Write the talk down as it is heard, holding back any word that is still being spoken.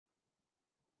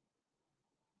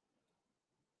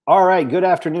All right, good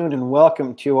afternoon and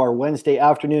welcome to our Wednesday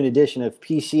afternoon edition of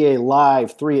PCA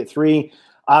Live 3 at 3.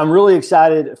 I'm really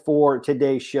excited for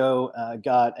today's show.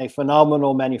 Got a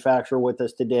phenomenal manufacturer with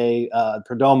us today,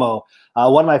 Perdomo,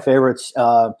 one of my favorites.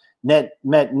 Met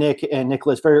Nick and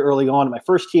Nicholas very early on in my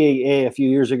first TAA a few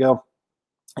years ago,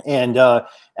 and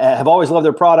have always loved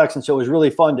their products. And so it was really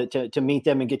fun to meet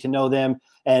them and get to know them,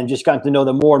 and just gotten to know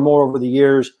them more and more over the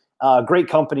years. Great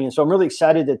company. And so I'm really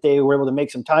excited that they were able to make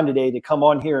some time today to come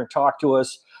on here and talk to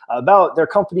us about their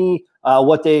company,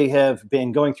 what they have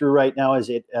been going through right now as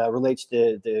it relates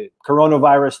to the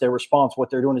coronavirus, their response,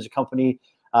 what they're doing as a company,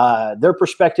 their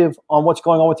perspective on what's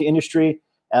going on with the industry.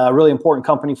 Really important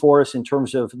company for us in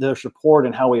terms of their support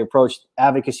and how we approach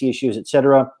advocacy issues, et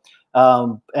cetera.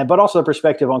 But also the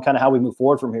perspective on kind of how we move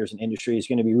forward from here as an industry is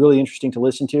going to be really interesting to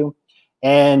listen to.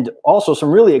 And also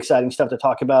some really exciting stuff to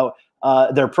talk about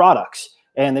their products.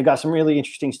 And they've got some really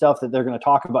interesting stuff that they're going to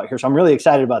talk about here. So I'm really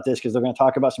excited about this because they're going to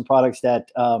talk about some products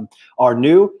that are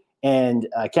new, and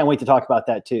I can't wait to talk about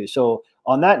that too. So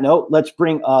on that note, let's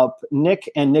bring up Nick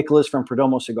and Nicholas from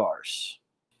Perdomo Cigars.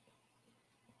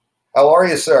 How are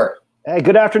you, sir? Hey,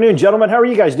 good afternoon, gentlemen. How are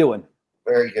you guys doing?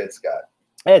 Very good, Scott.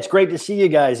 Hey, it's great to see you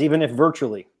guys, even if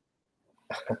virtually.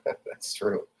 That's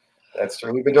true. That's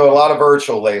true. We've been doing a lot of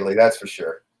virtual lately, that's for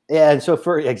sure. Yeah, and so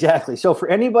for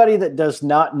anybody that does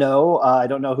not know, I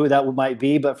don't know who that might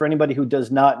be, but for anybody who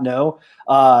does not know,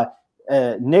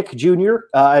 Nick Jr.,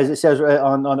 as it says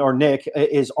or Nick,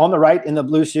 is on the right in the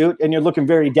blue suit, and you're looking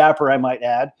very dapper, I might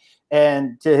add.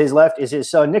 And to his left is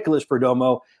his son, Nicholas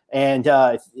Perdomo. And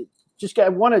I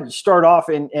want to start off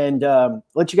and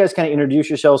let you guys kind of introduce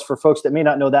yourselves for folks that may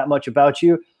not know that much about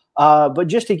you. But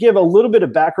just to give a little bit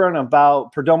of background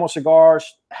about Perdomo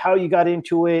Cigars, how you got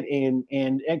into it, and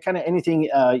kind of anything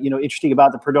interesting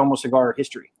about the Perdomo cigar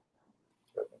history.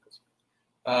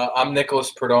 I'm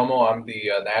Nicholas Perdomo. I'm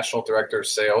the National Director of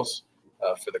Sales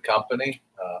for the company.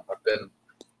 I've been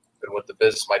with the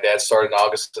business. My dad started in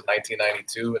August of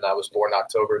 1992, and I was born in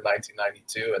October of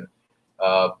 1992. And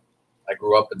I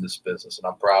grew up in this business, and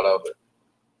I'm proud of it.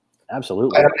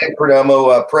 Absolutely. I'm Nick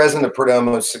Perdomo, president of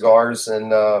Perdomo Cigars,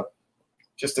 and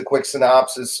just a quick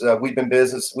synopsis: we've been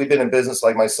in business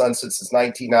like my son since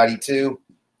 1992.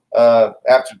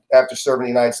 After serving the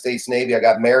United States Navy, I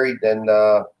got married, and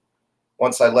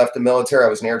once I left the military, I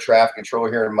was an air traffic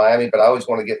controller here in Miami. But I always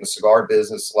wanted to get in the cigar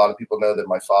business. A lot of people know that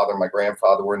my father and my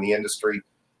grandfather were in the industry.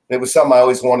 And it was something I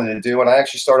always wanted to do, and I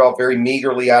actually started off very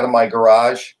meagerly out of my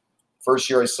garage. First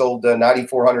year, I sold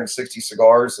 9,460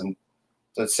 cigars, and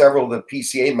to several of the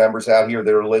PCA members out here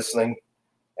that are listening.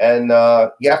 And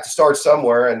you have to start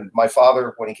somewhere. And my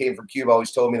father, when he came from Cuba,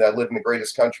 always told me that I lived in the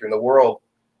greatest country in the world.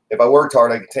 If I worked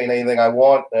hard, I could attain anything I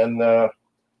want. And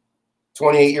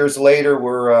 28 years later,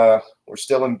 we're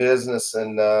still in business,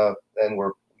 and we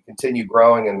continue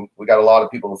growing. And we got a lot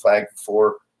of people to thank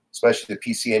for, especially the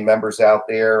PCA members out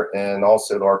there, and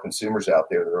also to our consumers out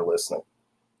there that are listening.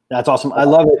 That's awesome. I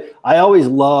love it. I always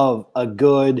love a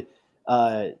good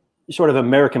sort of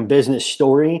American business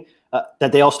story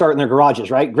that they all start in their garages,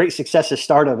 right? Great successes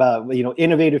start of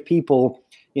innovative people,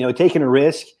 taking a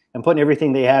risk and putting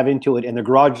everything they have into it. And the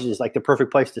garage is like the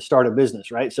perfect place to start a business,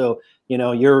 right? So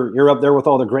you're up there with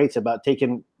all the greats about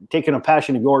taking a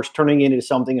passion of yours, turning it into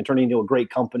something, and turning it into a great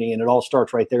company. And it all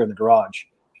starts right there in the garage.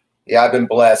 Yeah, I've been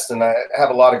blessed, and I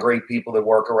have a lot of great people that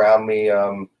work around me.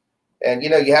 And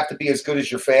you have to be as good as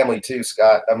your family too,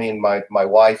 Scott. I mean, my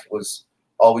wife was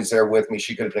always there with me.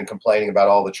 She could have been complaining about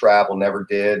all the travel, never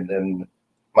did. And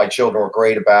my children were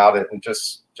great about it. And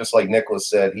just like Nicholas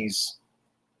said, I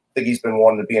think he's been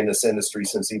wanting to be in this industry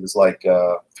since he was like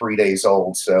 3 days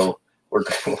old. So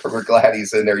we're glad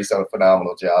he's in there. He's done a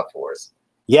phenomenal job for us.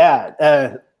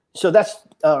 Yeah. So that's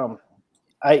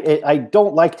I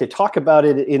don't like to talk about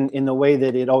it in the way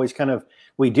that it always kind of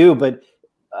we do, but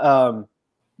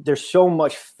there's so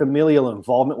much familial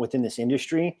involvement within this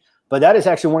industry. But that is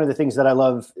actually one of the things that I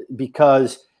love,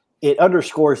 because it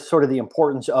underscores sort of the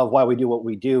importance of why we do what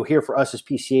we do here. For us as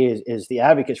PCA is the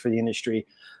advocates for the industry.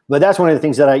 But that's one of the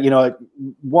things that I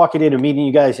walking into meeting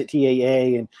you guys at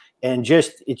TAA and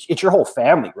just it's your whole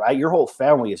family, right? Your whole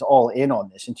family is all in on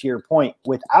this. And to your point,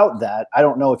 without that, I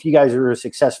don't know if you guys are as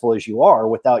successful as you are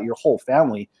without your whole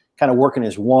family kind of working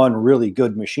as one really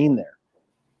good machine there.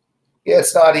 Yeah,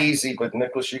 it's not easy, but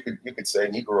Nicholas, you could say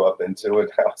you grew up into it.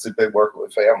 How's it been working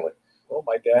with family? Well,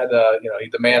 my dad, he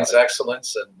demands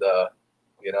excellence, and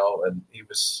and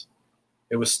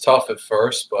it was tough at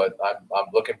first, but I'm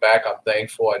looking back, I'm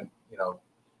thankful, and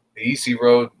the easy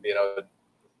road, it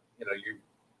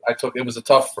was a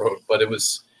tough road, but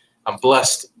I'm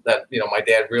blessed that my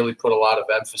dad really put a lot of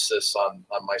emphasis on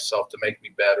myself to make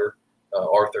me better,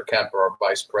 Arthur Kemper, our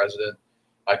vice president.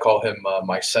 I call him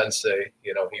my sensei.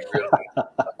 He really,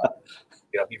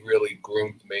 he really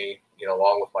groomed me,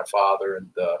 along with my father. And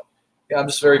yeah, I'm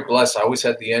just very blessed. I always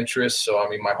had the interest. So, I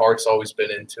mean, my heart's always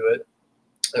been into it.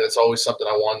 And it's always something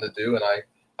I wanted to do. And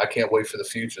I can't wait for the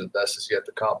future. The best is yet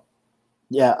to come.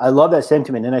 Yeah, I love that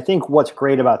sentiment. And I think what's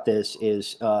great about this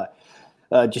is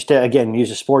just to, again,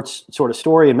 use a sports sort of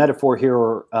story and metaphor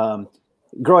here.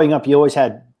 Growing up, you always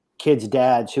had kids'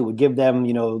 dads who would give them,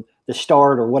 the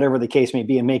start or whatever the case may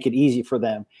be and make it easy for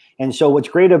them. And so what's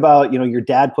great about, your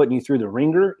dad putting you through the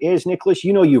ringer is, Nicholas,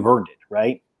 you've earned it,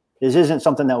 right? This isn't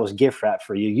something that was gift wrapped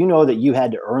for you. You know that you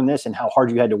had to earn this and how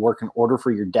hard you had to work in order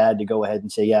for your dad to go ahead and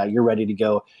say, yeah, you're ready to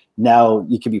go. Now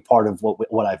you can be part of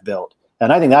what I've built.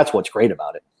 And I think that's what's great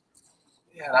about it.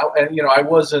 Yeah. I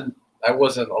wasn't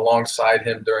alongside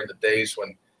him during the days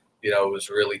when, it was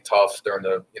really tough during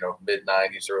the, mid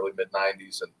 90s, early mid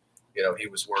 90s. And, he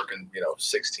was working,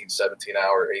 16,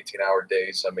 17-hour, 18-hour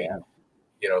days. I mean,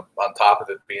 on top of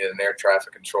it being an air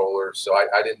traffic controller. So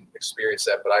I didn't experience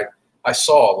that, but I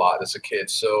saw a lot as a kid.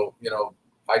 So,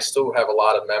 I still have a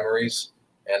lot of memories,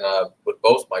 and with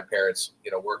both my parents,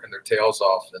 working their tails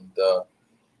off. And,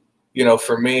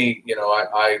 for me,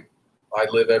 I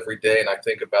live every day and I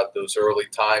think about those early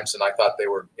times, and I thought they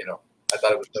were, I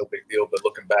thought it was no big deal, but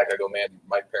looking back, I go, man,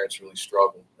 my parents really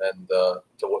struggled, and to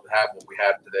have what we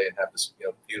have today and have this,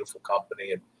 beautiful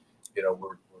company, and,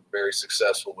 we're very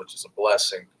successful, which is a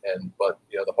blessing. But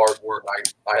the hard work,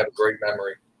 I have a great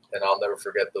memory, and I'll never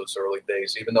forget those early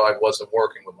days, even though I wasn't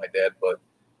working with my dad, but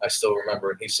I still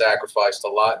remember, and he sacrificed a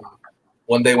lot. And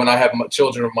one day when I have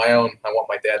children of my own, I want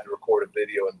my dad to record a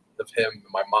video of him and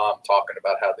my mom talking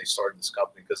about how they started this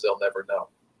company, because they'll never know.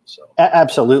 So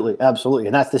absolutely.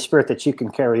 And that's the spirit that you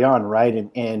can carry on. Right.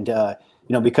 And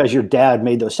because your dad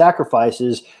made those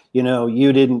sacrifices,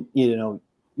 you didn't, you're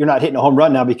not hitting a home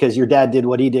run now because your dad did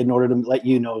what he did in order to let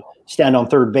stand on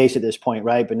third base at this point.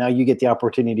 Right. But now you get the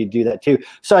opportunity to do that too.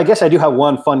 So I guess I do have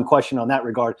one fun question on that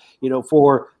regard,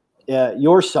 for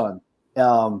your son,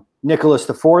 Nicholas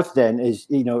the Fourth, then is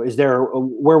there,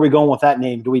 where are we going with that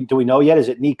name? Do we know yet? Is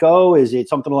it Nico? Is it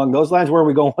something along those lines? Where are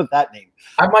we going with that name?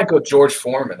 I might go George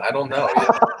Foreman. I don't know.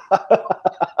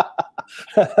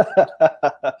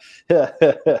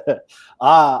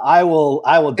 I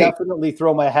will definitely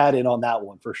throw my hat in on that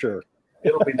one for sure.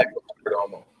 It'll be Nicholas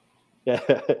Perdomo. Yeah.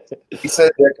 He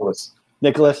said Nicholas.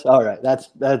 Nicholas. All right.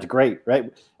 That's great.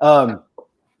 Right.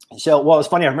 So, it's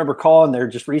funny. I remember calling there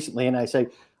just recently and I say,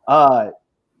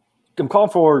 I'm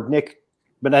calling for Nick,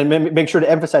 but I make sure to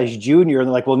emphasize junior. And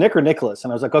they're like, well, Nick or Nicholas?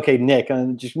 And I was like, okay, Nick.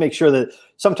 And just make sure that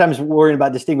sometimes worrying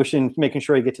about distinguishing, making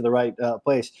sure you get to the right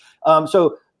place.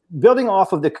 So building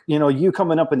off of the, you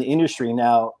coming up in the industry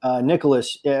now,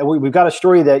 Nicholas, we've got a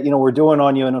story that, we're doing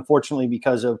on you. And unfortunately,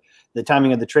 because of the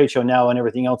timing of the trade show now and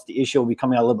everything else, the issue will be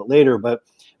coming out a little bit later. But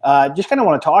just kind of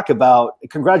want to talk about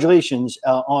congratulations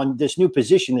on this new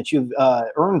position that you've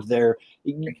earned there.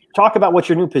 Talk about what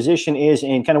your new position is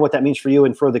and kind of what that means for you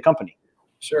and for the company.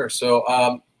 Sure. So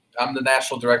I'm the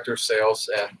national director of sales,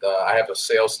 and I have a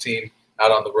sales team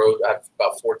out on the road. I have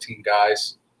about 14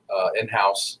 guys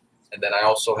in-house, and then I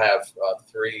also have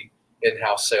 3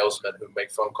 in-house salesmen who make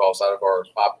phone calls out of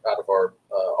our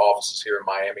offices here in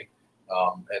Miami,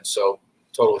 and so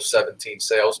total of 17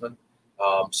 salesmen.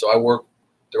 So I work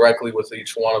directly with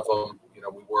each one of them.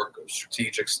 We work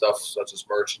strategic stuff such as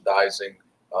merchandising,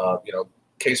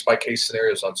 case-by-case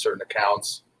scenarios on certain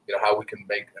accounts, how we can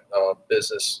make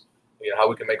business, how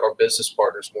we can make our business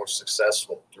partners more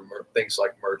successful through things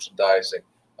like merchandising,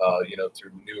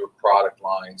 through newer product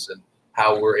lines, and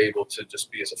how we're able to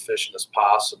just be as efficient as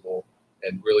possible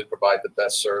and really provide the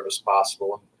best service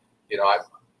possible. And,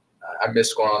 I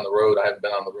miss going on the road. I haven't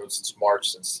been on the road since March,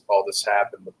 since all this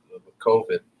happened with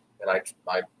COVID. And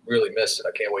I really miss it.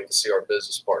 I can't wait to see our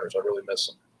business partners. I really miss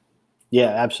them. Yeah,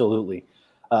 absolutely.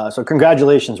 So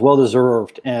congratulations, well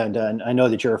deserved, and I know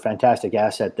that you're a fantastic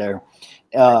asset there.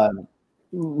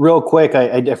 Real quick,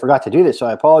 I forgot to do this, so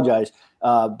I apologize.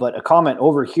 But a comment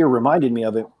over here reminded me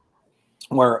of it,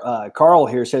 where Carl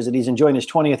here says that he's enjoying his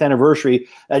 20th anniversary.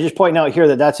 Just pointing out here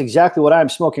that that's exactly what I'm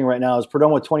smoking right now is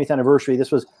Perdomo 20th anniversary.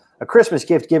 This was a Christmas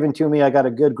gift given to me. I got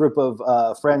a good group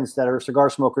of friends that are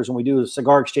cigar smokers, and we do a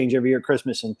cigar exchange every year at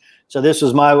Christmas. And so this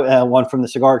was my one from the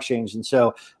cigar exchange. And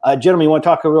so, gentlemen, you want to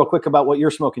talk real quick about what you're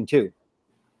smoking too?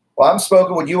 Well, I'm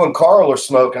smoking what you and Carl are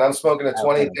smoking. I'm smoking a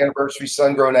 20th anniversary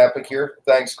sun-grown epic here.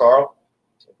 Thanks, Carl.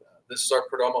 This is our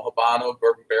Perdomo Habano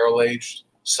bourbon barrel-aged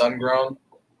sun-grown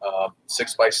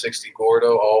 6x60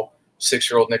 Gordo, all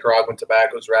 6-year-old Nicaraguan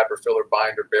tobaccos, wrapper, filler,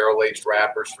 binder, barrel-aged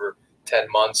wrappers for 10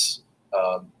 months.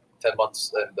 10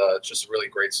 months, and it's just a really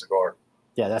great cigar.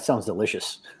 Yeah, that sounds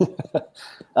delicious.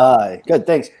 Good,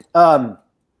 thanks.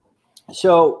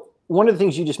 So one of the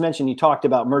things you just mentioned, you talked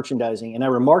about merchandising, and I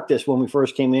remarked this when we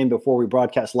first came in before we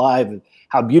broadcast live,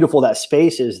 how beautiful that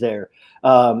space is there.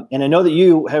 And I know that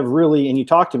you have really, and you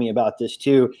talked to me about this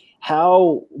too,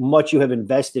 how much you have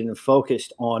invested and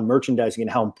focused on merchandising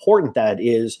and how important that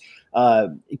is.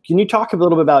 Can you talk a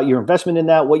little bit about your investment in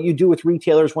that, what you do with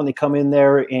retailers when they come in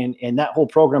there, and that whole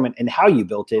program, and how you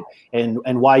built it,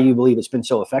 and why you believe it's been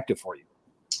so effective for you?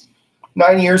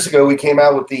 9 years ago, we came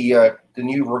out with the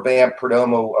new revamped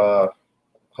Perdomo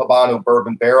Habano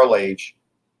Bourbon Barrel Age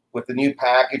with the new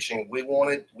packaging.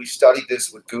 We studied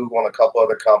this with Google and a couple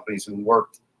other companies, and we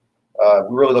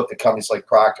really looked at companies like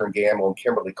Procter & Gamble and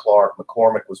Kimberly-Clark.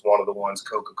 McCormick was one of the ones,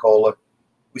 Coca-Cola.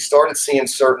 We started seeing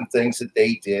certain things that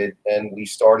they did, and we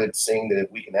started seeing that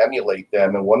we can emulate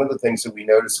them. And one of the things that we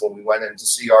noticed when we went in to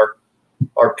see our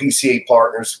PCA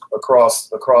partners across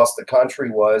the country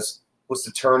was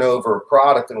the turnover of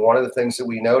product. And one of the things that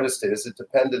we noticed is it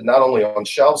depended not only on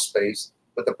shelf space,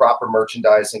 but the proper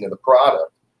merchandising of the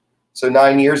product. So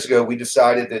 9 years ago, we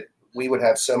decided that we would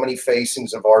have so many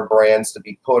facings of our brands to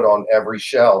be put on every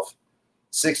shelf.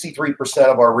 63%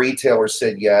 of our retailers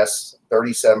said yes.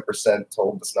 37%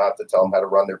 told us not to tell them how to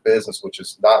run their business, which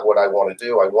is not what I want to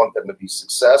do. I want them to be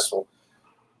successful.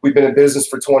 We've been in business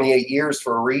for 28 years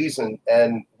for a reason,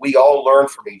 and we all learn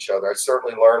from each other. I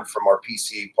certainly learned from our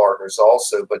PCA partners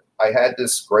also, but I had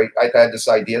this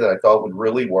idea that I thought would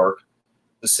really work.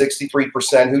 The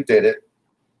 63% who did it,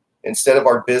 instead of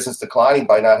our business declining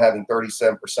by not having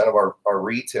 37% of our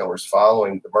retailers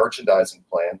following the merchandising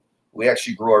plan, we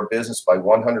actually grew our business by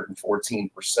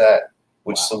 114%,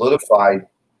 which solidified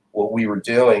what we were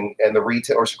doing, and the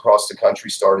retailers across the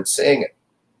country started seeing it.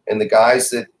 And the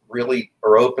guys that really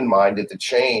are open-minded to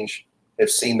change have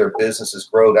seen their businesses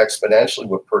grow exponentially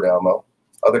with Perdomo.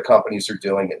 Other companies are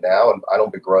doing it now, and I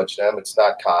don't begrudge them. It's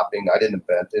not copying. I didn't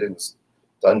invent it. It was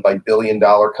done by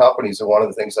billion-dollar companies. And one of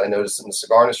the things I noticed in the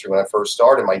cigar industry when I first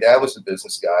started, my dad was a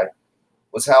business guy,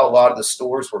 was how a lot of the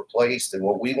stores were placed. And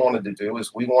what we wanted to do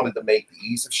is we wanted to make the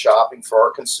ease of shopping for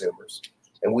our consumers,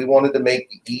 and we wanted to make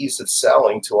the ease of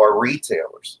selling to our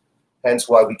retailers. Hence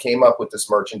why we came up with this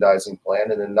merchandising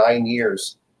plan. And in 9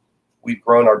 years, we've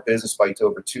grown our business by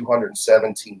over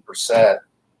 217%.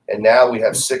 And now we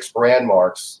have 6 brand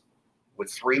marks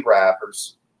with 3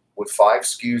 wrappers with 5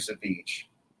 SKUs of each,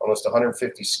 almost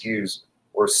 150 SKUs,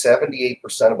 where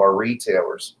 78% of our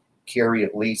retailers carry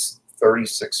at least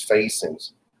 36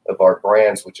 facings of our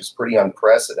brands, which is pretty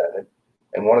unprecedented.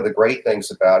 And one of the great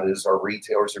things about it is our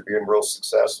retailers are being real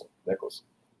successful, Nicholas.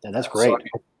 Yeah, that's great.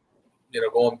 So,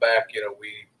 going back,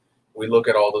 we look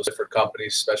at all those different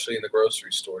companies, especially in the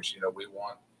grocery stores. We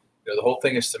want, the whole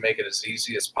thing is to make it as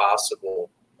easy as possible,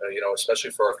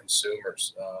 especially for our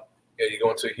consumers. You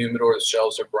go into a humidor, the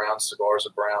shelves are brown, cigars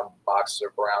are brown, boxes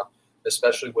are brown,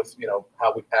 especially with,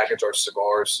 how we package our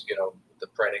cigars, the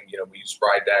printing, we use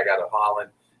fried dag out of Holland.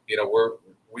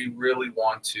 We really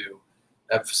want to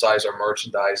emphasize our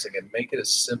merchandising and make it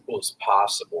as simple as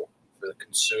possible for the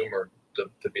consumer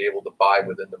to be able to buy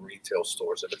within the retail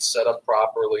stores. If it's set up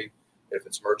properly, if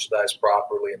it's merchandised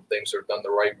properly, and things are done the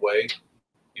right way,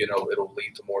 it'll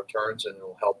lead to more turns, and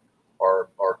it'll help our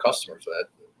customers,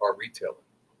 our retailer.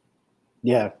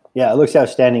 Yeah, it looks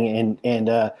outstanding, and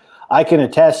I can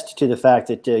attest to the fact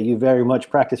that you very much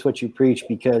practice what you preach,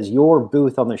 because your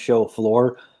booth on the show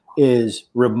floor is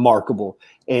remarkable,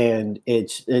 and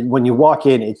when you walk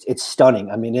in, it's stunning.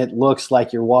 I mean, it looks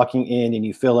like you're walking in, and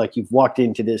you feel like you've walked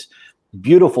into this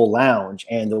beautiful lounge,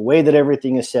 and the way that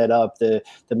everything is set up, the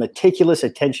meticulous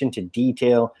attention to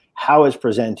detail, how it's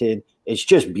presented, it's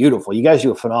just beautiful. You guys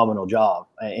do a phenomenal job,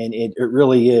 and it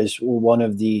really is one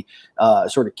of the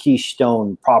sort of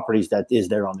keystone properties that is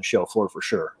there on the show floor for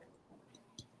sure.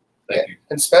 Thank you.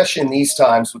 And especially in these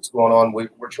times, what's going on, we're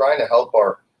trying to help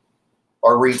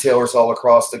our retailers all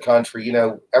across the country.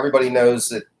 Everybody knows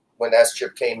that when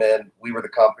S-chip came in, we were the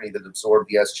company that absorbed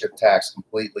the S-chip tax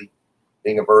completely,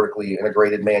 being a vertically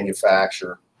integrated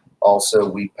manufacturer. Also,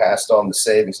 we passed on the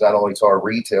savings not only to our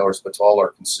retailers, but to all our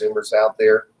consumers out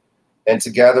there. And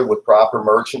together with proper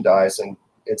merchandising,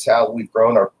 it's how we've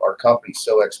grown our company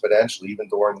so exponentially, even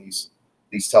during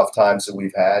these tough times that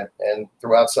we've had. And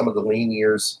throughout some of the lean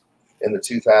years in the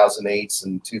 2008s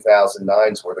and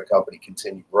 2009s, where the company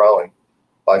continued growing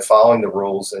by following the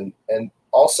rules. And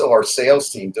also our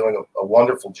sales team doing a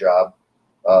wonderful job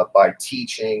by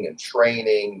teaching and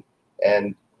training,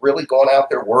 and really going out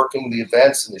there working the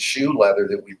events and the shoe leather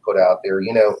that we put out there.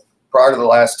 Prior to the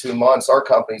last 2 months, our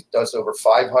company does over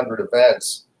 500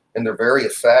 events, and they're very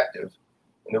effective.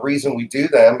 And the reason we do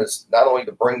them is not only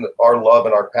to bring our love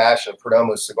and our passion of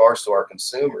Perdomo Cigars to our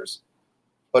consumers,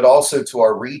 but also to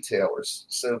our retailers.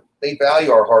 So they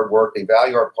value our hard work. They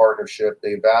value our partnership.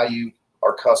 They value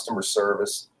our customer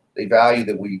service. They value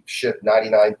that we ship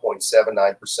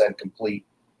 99.79% complete.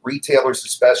 Retailers,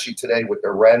 especially today with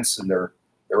their rents and their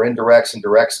indirects and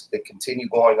directs that continue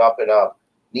going up and up,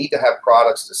 need to have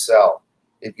products to sell.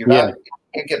 If you're not, if you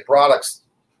can't get products,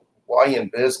 why are you in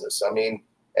business? I mean,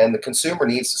 and the consumer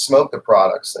needs to smoke the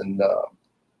products. And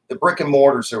the brick and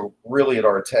mortars are really at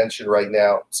our attention right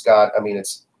now, Scott. I mean,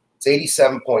 it's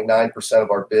 87.9%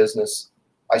 of our business.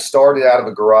 I started out of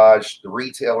a garage. The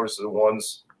retailers are the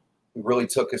ones who really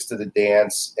took us to the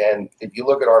dance. And if you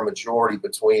look at our majority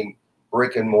between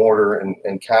brick and mortar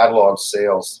and catalog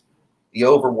sales, the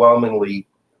overwhelmingly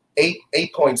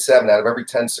 8.7 out of every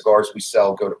 10 cigars we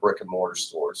sell go to brick and mortar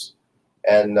stores.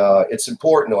 And it's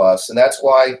important to us. And that's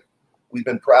why we've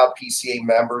been proud PCA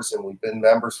members, and we've been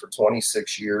members for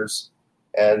 26 years.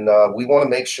 And we want to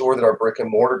make sure that our brick and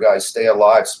mortar guys stay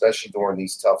alive, especially during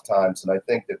these tough times. And I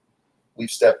think that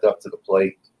we've stepped up to the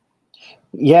plate.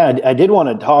 Yeah, I did want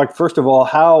to talk, first of all,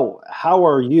 how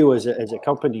are you as a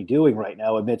company doing right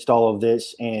now amidst all of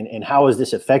this, and how has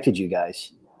this affected you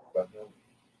guys? I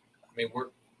mean,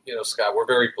 Scott, we're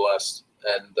very blessed.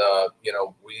 And,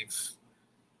 we've,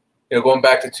 going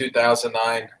back to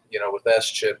 2009, with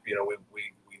S-Chip, we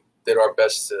did our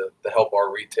best to help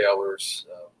our retailers,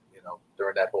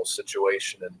 during that whole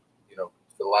situation. And, for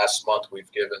the last month,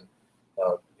 we've given,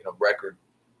 record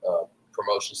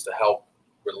promotions to help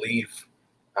relieve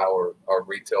our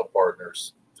retail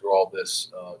partners through all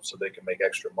this, so they can make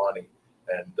extra money.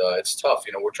 And it's tough.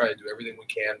 We're trying to do everything we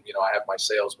can. I have my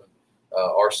salesmen,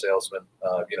 our salesmen,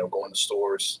 going to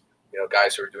stores,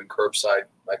 guys who are doing curbside.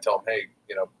 I tell them, hey,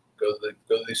 go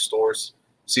to these stores,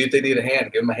 see if they need a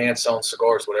hand, give them a hand selling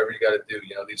cigars, whatever you got to do.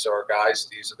 These are our guys.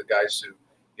 These are the guys who,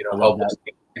 help us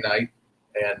every night.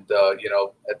 And,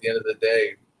 at the end of the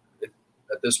day,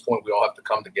 at this point, we all have to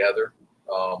come together,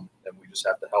 and we just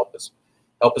have to help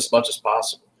as much as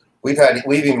possible. We've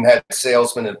even had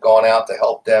salesmen that have gone out to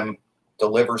help them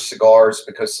deliver cigars,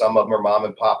 because some of them are mom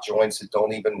and pop joints that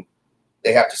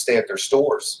they have to stay at their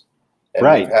stores. And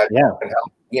right.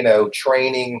 We've had,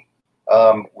 training.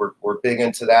 We're big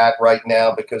into that right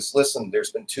now because, listen,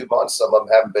 there's been 2 months. Some of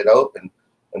them haven't been open,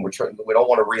 and we don't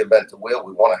want to reinvent the wheel.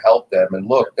 We want to help them. And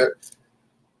look,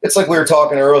 it's like we were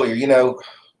talking earlier,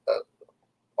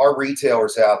 our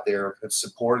retailers out there have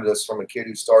supported us, from a kid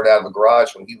who started out of a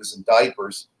garage when he was in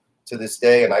diapers to this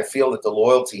day. And I feel that the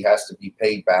loyalty has to be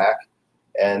paid back.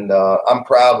 And I'm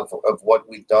proud of what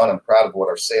we've done. I'm proud of what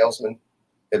our salesmen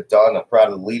have done. I'm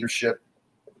proud of the leadership,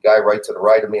 the guy right to the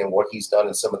right of me, and what he's done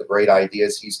and some of the great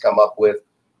ideas he's come up with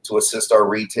to assist our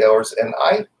retailers. And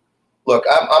I'm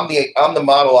the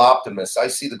model optimist. I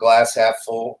see the glass half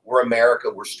full. We're America.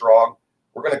 We're strong.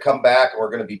 We're going to come back, and we're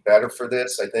going to be better for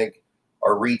this. I think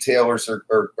our retailers are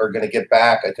going to get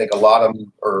back. I think a lot of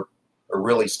them are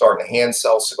really starting to hand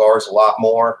sell cigars a lot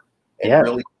more. And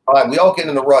really, we all get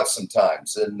in the rut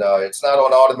sometimes, and it's not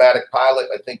on automatic pilot.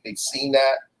 I think they've seen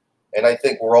that, and I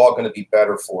think we're all going to be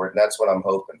better for it. And that's what I'm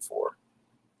hoping for.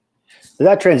 So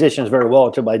that transitions very well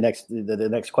to my the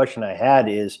next question I had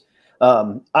is,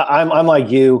 I'm like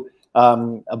you,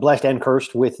 blessed and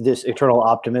cursed with this eternal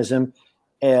optimism.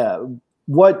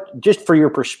 What, just for your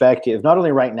perspective, not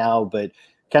only right now, but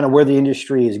kind of where the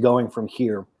industry is going from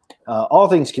here, all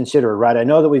things considered, right? I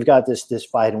know that we've got this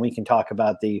fight, and we can talk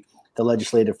about the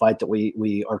legislative fight that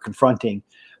we are confronting,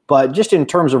 but just in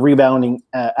terms of rebounding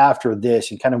after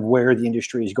this and kind of where the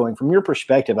industry is going from your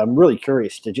perspective, I'm really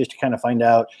curious to kind of find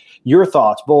out your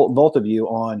thoughts, both of you,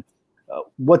 on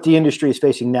what the industry is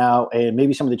facing now, and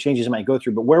maybe some of the changes it might go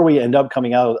through, but where we end up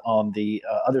coming out on the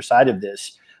other side of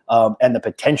this. And the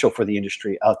potential for the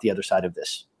industry out the other side of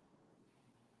this.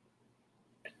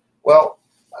 Well,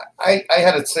 I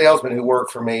had a salesman who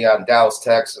worked for me out in Dallas,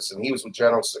 Texas, and he was with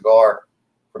General Cigar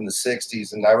from the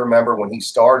 60s. And I remember when he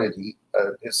started,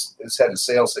 his head of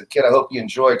sales said, "Kid, I hope you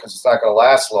enjoy it, because it's not going to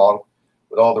last long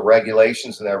with all the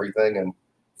regulations and everything." And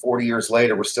 40 years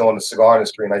later, we're still in the cigar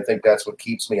industry, and I think that's what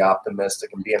keeps me optimistic,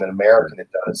 and being an American, it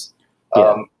does.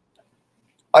 Yeah.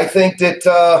 I think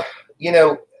that,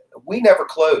 we never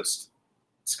closed,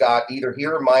 Scott, either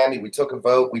here in Miami. We took a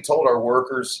vote. We told our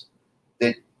workers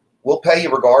that we'll pay you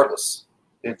regardless.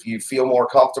 If you feel more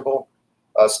comfortable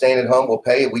staying at home, we'll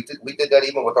pay you. We did that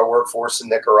even with our workforce in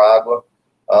Nicaragua.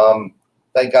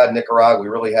 Thank God, Nicaragua, we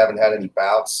really haven't had any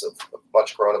bouts of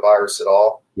much coronavirus at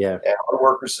all. Yeah. And our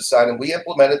workers decided, we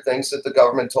implemented things that the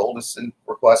government told us and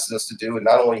requested us to do, and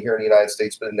not only here in the United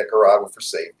States, but in Nicaragua for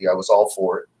safety. I was all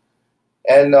for it.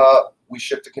 And we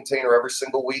shipped a container every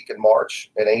single week in March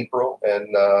and April,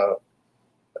 and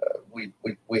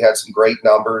we had some great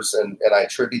numbers, and I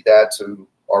attribute that to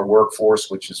our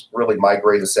workforce, which is really my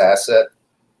greatest asset.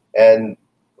 And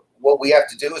what we have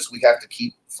to do is we have to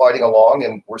keep fighting along,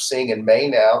 and we're seeing in May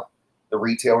now the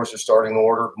retailers are starting to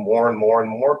order more and more and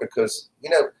more because, you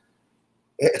know,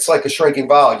 it's like a shrinking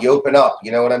vial. You open up,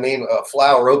 you know what I mean? A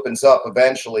flower opens up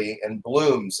eventually and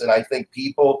blooms, and I think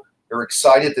people are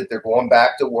excited that they're going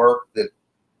back to work, that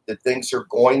things are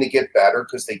going to get better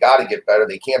because they got to get better.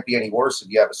 They can't be any worse if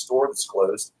you have a store that's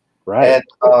closed. Right.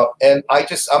 And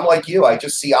I'm like you. I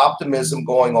just see optimism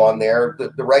going on there.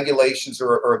 The regulations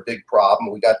are a big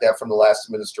problem. We got that from the last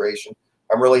administration.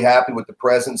 I'm really happy with the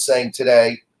president saying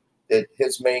today that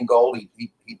his main goal,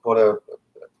 he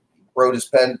wrote his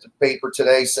pen to paper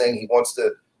today saying he wants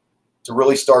to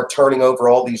really start turning over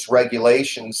all these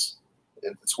regulations.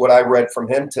 It's what I read from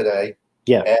him today.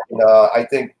 Yeah. And I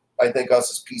think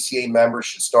us as PCA members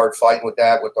should start fighting with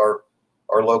that with our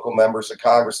local members of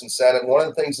Congress and Senate. And one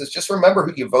of the things is just remember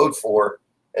who you vote for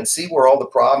and see where all the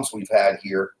problems we've had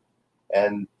here.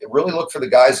 And really look for the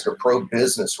guys that are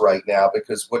pro-business right now,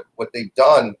 because what they've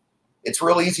done, it's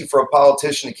real easy for a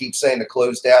politician to keep saying to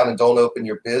close down and don't open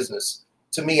your business.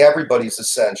 To me, everybody's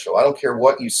essential. I don't care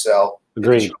what you sell.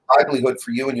 Agreed. It's your livelihood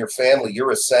for you and your family.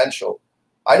 You're essential.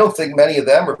 I don't think many of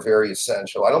them are very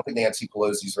essential. I don't think Nancy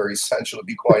Pelosi is very essential, to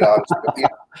be quite honest with you.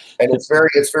 And it's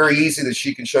very easy that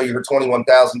she can show you her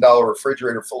 $21,000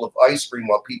 refrigerator full of ice cream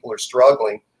while people are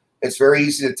struggling. It's very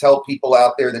easy to tell people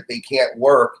out there that they can't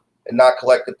work and not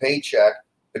collect a paycheck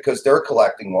because they're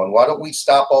collecting one. Why don't we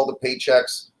stop all the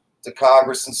paychecks to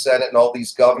Congress and Senate and all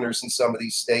these governors in some of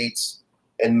these states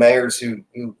and mayors who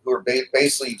are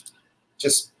basically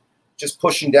just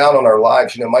pushing down on our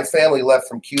lives. You know, my family left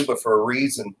from Cuba for a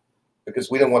reason,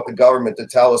 because we didn't want the government to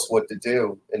tell us what to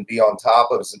do and be on top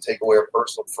of us and take away our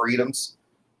personal freedoms.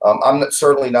 I'm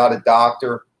certainly not a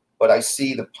doctor, but I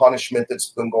see the punishment that's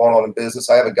been going on in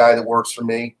business. I have a guy that works for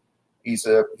me. He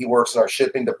works in our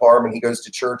shipping department. He goes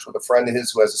to church with a friend of his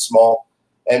who has a small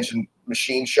engine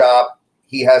machine shop.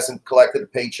 He hasn't collected a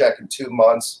paycheck in 2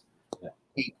 months.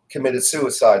 He committed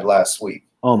suicide last week.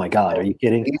 Oh my God, are you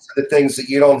kidding? These are the things that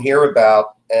you don't hear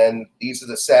about, and these are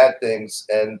the sad things,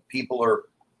 and people are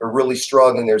really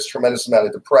struggling. There's a tremendous amount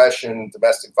of depression,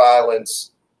 domestic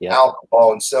violence,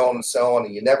 alcohol, and so on and so on,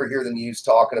 and you never hear the news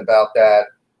talking about that,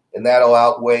 and that'll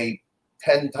outweigh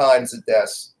 10 times the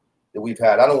deaths that we've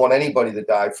had. I don't want anybody to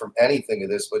die from anything of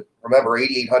this, but remember,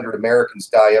 8,800 Americans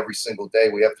die every single day.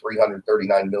 We have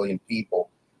 339 million people.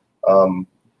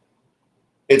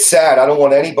 It's sad. I don't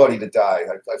want anybody to die.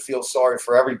 I feel sorry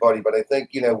for everybody, but I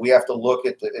think, you know, we have to look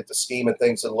at the scheme of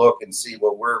things and look and see,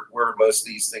 well, where are most of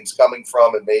these things coming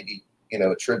from, and maybe, you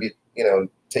know,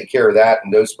 take care of that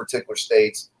in those particular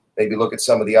states. Maybe look at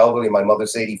some of the elderly. My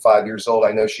mother's 85 years old.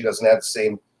 I know she doesn't have the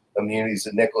same immunities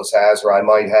that Nicholas has, or I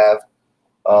might have.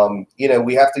 You know,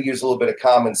 we have to use a little bit of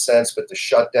common sense, but to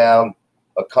shut down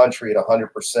a country at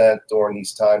 100% during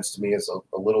these times, to me, is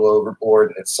a little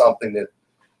overboard, and it's something that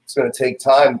it's going to take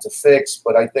time to fix.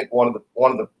 But I think one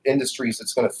of the industries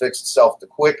that's going to fix itself the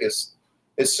quickest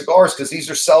is cigars, because these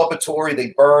are celebratory.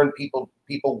 They burn. People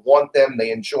want them.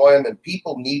 They enjoy them, and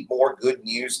people need more good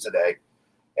news today.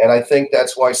 And I think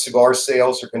that's why cigar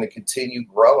sales are going to continue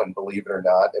growing, believe it or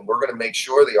not. And we're going to make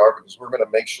sure they are, because we're going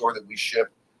to make sure that we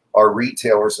ship our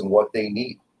retailers and what they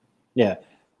need. Yeah.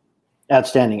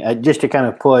 Outstanding. Just to kind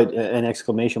of put an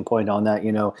exclamation point on that,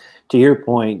 you know, to your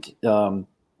point,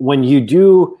 when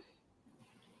you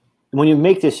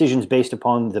make decisions based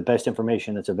upon the best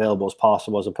information that's available as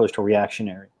possible, as opposed to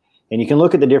reactionary, and you can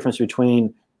look at the difference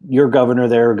between your governor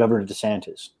there, Governor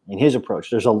DeSantis, and his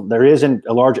approach. There isn't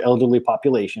a large elderly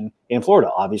population in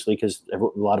Florida, obviously, because a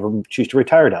lot of them choose to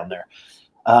retire down there.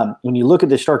 When you look at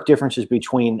the stark differences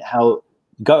between how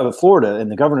Florida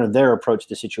and the governor there approached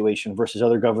the situation versus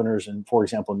other governors, and for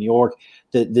example, New York,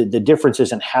 the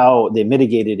differences in how they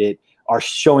mitigated it are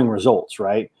showing results,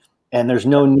 right? And there's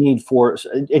no need for,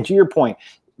 and to your point,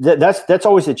 that's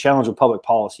always the challenge with public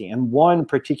policy. And one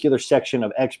particular section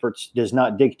of experts does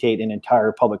not dictate an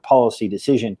entire public policy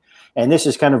decision. And this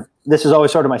is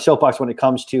always sort of my soapbox when it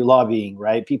comes to lobbying,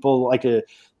 right? People like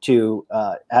to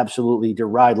absolutely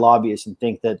deride lobbyists and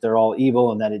think that they're all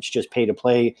evil and that it's just pay to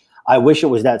play. I wish it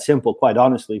was that simple, quite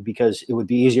honestly, because it would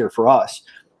be easier for us.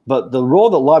 But the role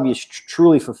that lobbyists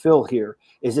truly fulfill here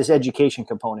is this education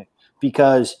component,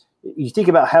 because you think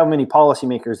about how many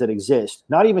policymakers that exist,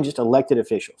 not even just elected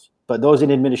officials, but those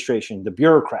in administration, the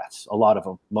bureaucrats, a lot of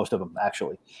them, most of them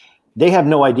actually, they have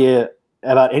no idea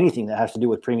about anything that has to do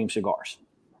with premium cigars.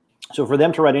 So for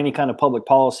them to write any kind of public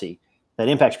policy, that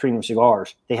impacts Premium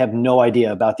Cigars, they have no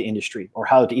idea about the industry or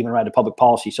how to even write a public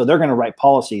policy. So they're going to write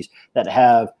policies that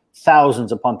have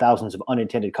thousands upon thousands of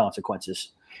unintended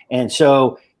consequences. And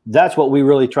so that's what we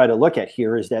really try to look at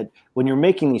here, is that when you're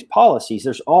making these policies,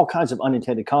 there's all kinds of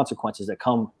unintended consequences that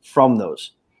come from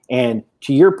those. And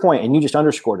to your point, and you just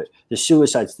underscored it, the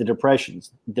suicides, the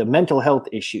depressions, the mental health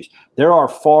issues, there are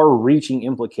far-reaching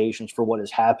implications for what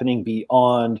is happening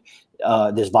beyond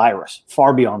this virus,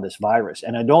 far beyond this virus.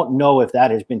 And I don't know if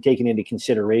that has been taken into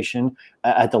consideration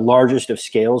at the largest of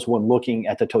scales when looking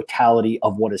at the totality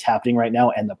of what is happening right now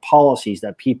and the policies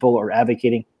that people are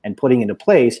advocating and putting into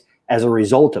place as a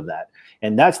result of that.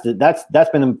 And that's been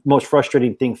the most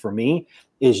frustrating thing for me,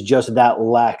 is just that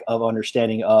lack of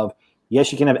understanding of, yes,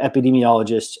 you can have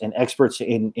epidemiologists and experts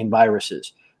in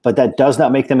viruses, but that does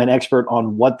not make them an expert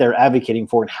on what they're advocating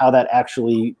for and how that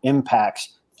actually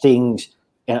impacts things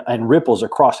and ripples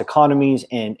across economies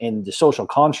and the social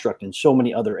construct in so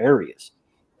many other areas.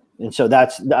 And so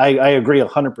I agree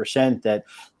 100%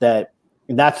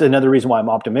 that's another reason why I'm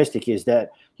optimistic, is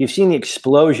that you've seen the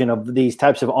explosion of these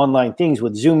types of online things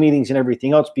with Zoom meetings and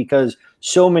everything else, because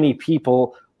so many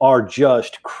people are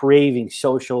just craving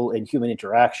social and human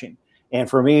interaction. And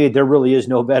for me, there really is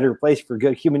no better place for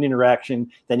good human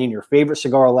interaction than in your favorite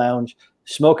cigar lounge,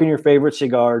 smoking your favorite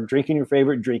cigar, drinking your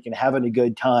favorite drink, and having a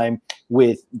good time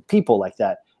with people like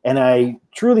that. And I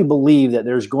truly believe that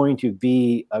there's going to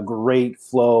be a great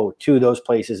flow to those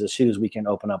places as soon as we can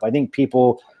open up. I think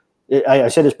people, I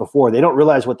said this before, they don't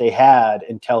realize what they had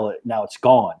until now it's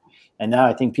gone. And now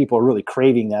I think people are really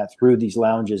craving that through these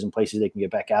lounges and places they can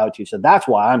get back out to. So that's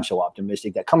why I'm so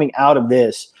optimistic that coming out of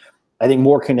this, I think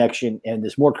more connection and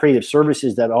this more creative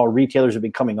services that all retailers have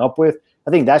been coming up with,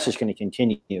 I think that's just going to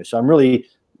continue. So I'm really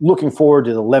looking forward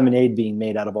to the lemonade being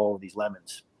made out of all of these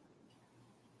lemons.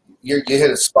 You hit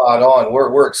it spot on.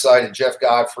 We're excited. Jeff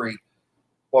Godfrey,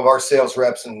 one of our sales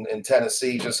reps in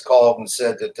Tennessee, just called and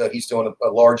said that he's doing a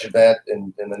large event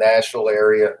in the Nashville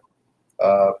area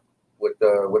with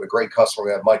a great customer.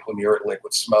 We have Michael Muir at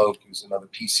Liquid Smoke, who's another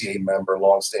PCA member,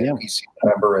 longstanding PCA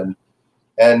member,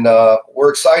 and we're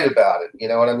excited about it. You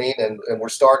know what I mean? And we're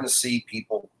starting to see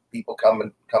people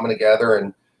coming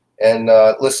together. And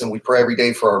listen, we pray every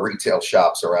day for our retail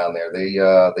shops around there.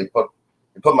 They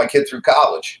put my kid through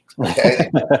college. Okay?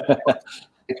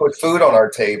 They put food on our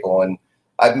table, and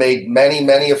I've made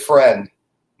many a friend,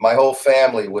 my whole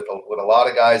family, with a lot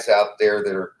of guys out there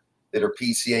that are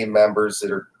PCA members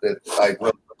that I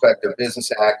really respect their business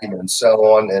acumen and so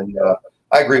on. And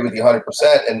I agree with you 100%.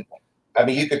 And I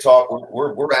mean, you could talk.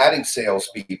 We're adding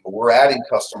salespeople. We're adding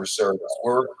customer service.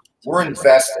 We're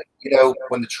investing. You know,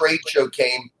 when the trade show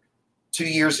came 2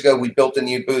 years ago, we built a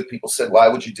new booth. People said, "Why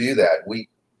would you do that?" We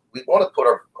want to put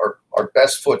our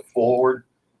best foot forward,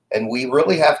 and we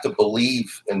really have to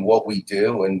believe in what we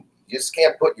do. And you just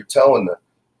can't put your toe in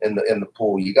the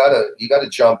pool. You gotta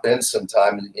jump in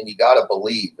sometime, and you gotta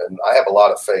believe. And I have a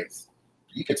lot of faith.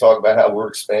 You could talk about how we're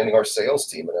expanding our sales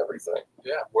team and everything.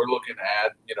 Yeah, we're looking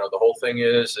at, the whole thing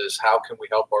is how can we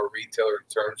help our retailer in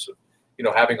terms of,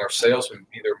 having our salesmen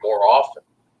be there more often,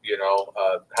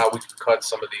 how we can cut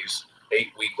some of these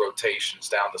 8-week rotations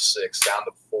down to 6, down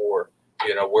to 4,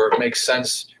 where it makes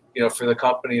sense, for the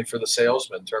company and for the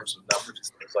salesman in terms of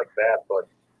numbers and things like that. But,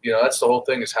 that's the whole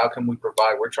thing, is how can we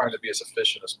provide, we're trying to be as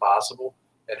efficient as possible,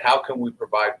 and how can we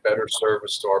provide better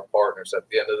service to our partners at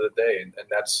the end of the day? And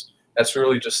that's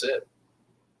really just it.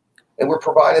 And we're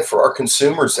providing for our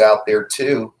consumers out there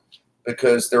too,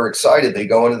 because they're excited. They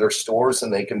go into their stores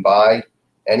and they can buy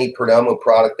any Perdomo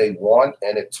product they want,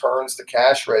 and it turns the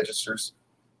cash registers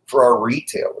for our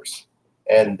retailers.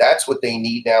 And that's what they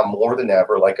need now more than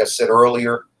ever. Like I said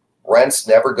earlier, rents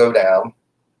never go down,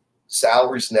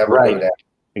 salaries never go down.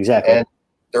 Exactly. And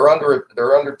they're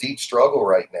under deep struggle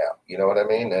right now. You know what I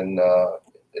mean? And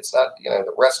it's not,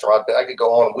 the restaurant, I could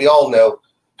go on. We all know,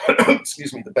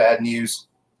 excuse me, the bad news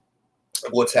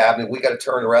of what's happening. We got to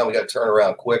turn around. We got to turn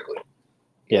around quickly.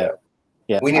 Yeah.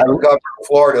 Yeah. We need to go to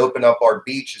Florida, open up our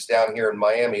beaches down here in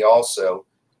Miami also,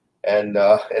 and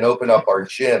open up our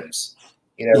gyms.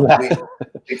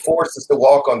 They forced us to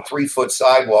walk on 3-foot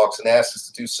sidewalks and asked us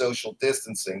to do social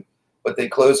distancing, but they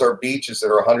close our beaches that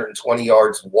are 120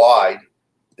 yards wide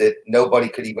that nobody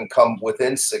could even come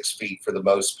within 6 feet for the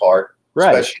most part,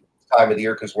 especially this time of the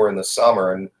year because we're in the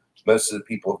summer and most of the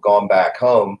people have gone back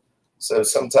home. So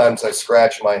sometimes I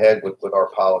scratch my head with our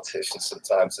politicians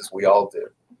sometimes, as we all do.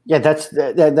 Yeah,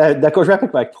 that goes right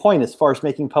back to my point as far as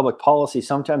making public policy.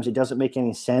 Sometimes it doesn't make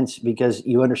any sense because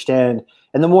you understand,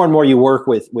 and the more and more you work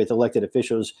with elected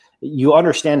officials, you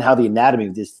understand how the anatomy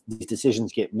of these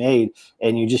decisions get made,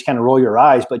 and you just kind of roll your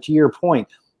eyes. But to your point,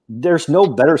 there's no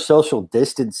better social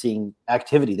distancing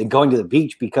activity than going to the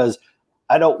beach, because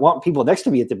I don't want people next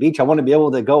to me at the beach. I want to be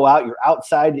able to go out. You're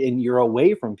outside and you're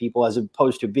away from people, as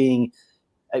opposed to being,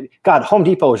 God, Home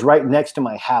Depot is right next to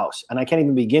my house, and I can't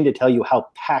even begin to tell you how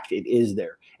packed it is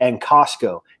there. And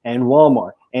Costco and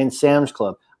Walmart and Sam's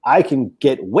Club. I can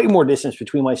get way more distance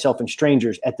between myself and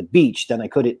strangers at the beach than I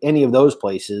could at any of those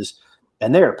places.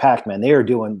 And they're packed, man. They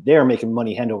are making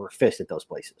money hand over fist at those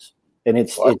places. And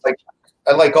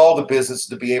I like all the businesses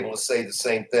to be able to say the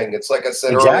same thing. It's like I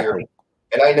said earlier,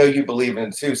 and I know you believe in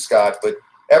it too, Scott, but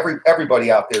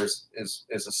everybody out there is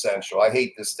essential. I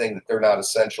hate this thing that they're not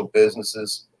essential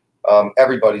businesses.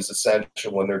 Everybody's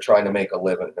essential when they're trying to make a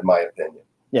living, in my opinion.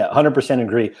 Yeah, 100%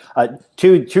 agree.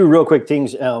 Two real quick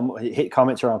things. Hit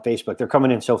comments are on Facebook. They're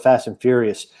coming in so fast and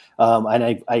furious. And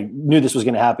I knew this was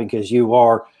going to happen because you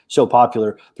are so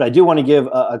popular. But I do want to give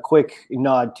a quick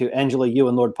nod to Angela, you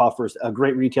and Lord Puffers, a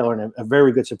great retailer and a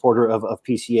very good supporter of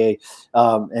PCA,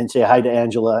 and say hi to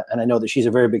Angela. And I know that she's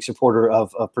a very big supporter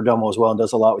of Perdomo as well and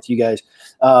does a lot with you guys.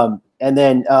 And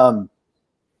then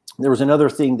there was another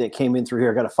thing that came in through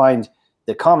here. I got to find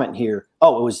the comment here.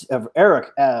 Oh, it was Eric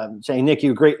saying, Nick,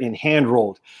 you're great and hand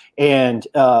rolled. And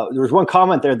there was one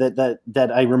comment there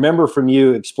that I remember from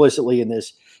you explicitly in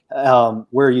this,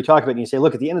 where you talk about it and you say,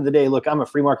 look, at the end of the day, look, I'm a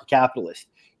free market capitalist.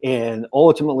 And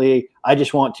ultimately, I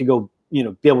just want to go,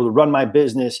 be able to run my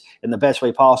business in the best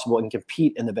way possible and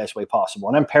compete in the best way possible.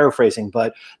 And I'm paraphrasing,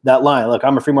 but that line, look,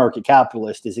 I'm a free market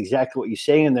capitalist, is exactly what you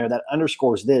say in there. That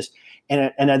underscores this.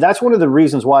 And that's one of the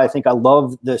reasons why I think I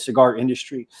love the cigar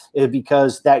industry, is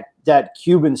because that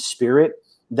Cuban spirit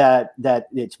that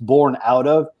it's born out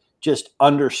of just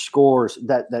underscores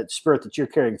that spirit that you're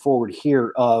carrying forward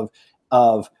here of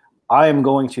I am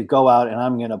going to go out and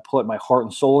I'm going to put my heart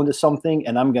and soul into something,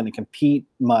 and I'm going to compete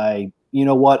my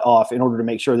off in order to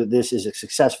make sure that this is as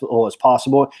successful as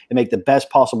possible and make the best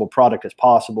possible product as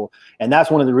possible. And that's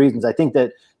one of the reasons I think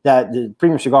that the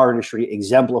premium cigar industry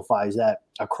exemplifies that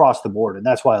across the board. And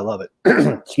that's why I love it.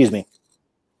 Excuse me.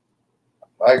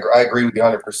 I agree with you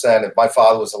 100%. If my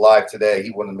father was alive today, he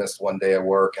wouldn't have missed one day of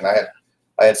work. And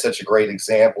I had such a great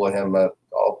example of him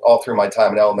all through my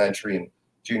time in elementary and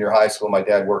junior high school. My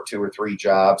dad worked 2 or 3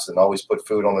 jobs and always put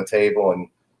food on the table. And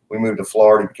we moved to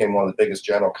Florida. He became one of the biggest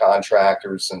general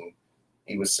contractors, and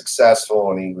he was successful,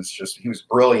 and he was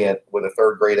brilliant with a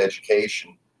 3rd grade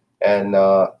education. And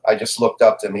I just looked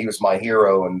up to him. He was my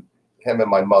hero, and him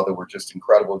and my mother were just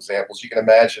incredible examples. You can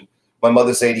imagine, my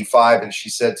mother's 85, and she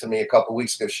said to me a couple of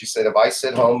weeks ago, she said, if I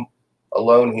sit home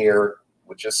alone here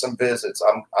with just some visits,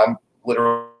 I'm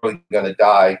literally going to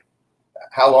die.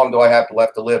 How long do I have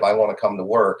left to live? I want to come to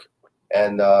work.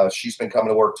 And she's been coming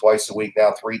to work twice a week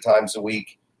now, 3 times a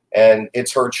week. And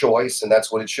it's her choice, and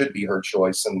that's what it should be, her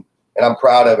choice. And I'm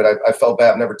proud of it. I felt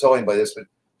bad. I've never told anybody this, but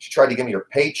she tried to give me her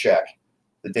paycheck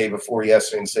the day before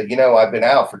yesterday and said, I've been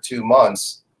out for 2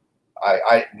 months.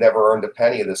 I never earned a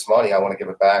penny of this money. I want to give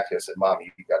it back to you. I said,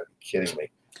 Mommy, you got to be kidding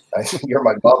me. I said, you're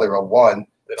my mother, a 1.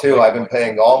 2, I've been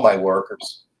paying all my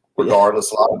workers,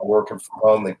 regardless. A lot of them working from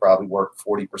home. They probably work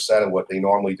 40% of what they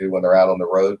normally do when they're out on the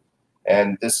road.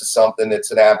 And this is something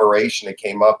that's an aberration that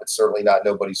came up. It's certainly not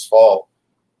nobody's fault.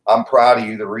 I'm proud of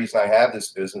you. The reason I have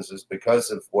this business is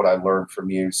because of what I learned from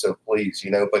you. So please,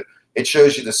 but it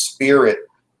shows you the spirit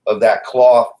of that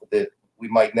cloth that we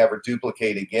might never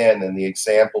duplicate again. And the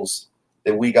examples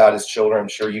that we got as children, I'm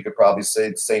sure you could probably say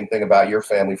the same thing about your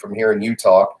family from hearing you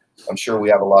talk. I'm sure we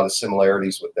have a lot of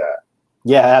similarities with that.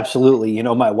 Yeah, absolutely.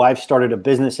 My wife started a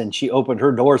business and she opened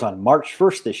her doors on March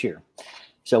 1st this year.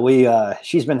 So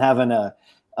she's been having a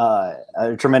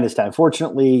tremendous time.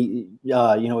 Fortunately,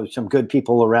 some good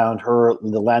people around her.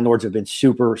 The landlords have been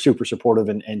super, super supportive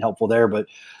and helpful there. But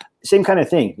same kind of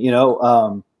thing,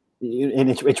 and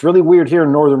it's really weird here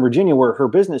in Northern Virginia where her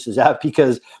business is at,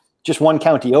 because just one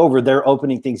county over, they're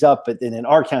opening things up. But then in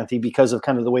our county, because of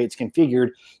kind of the way it's configured,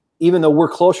 even though we're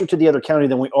closer to the other county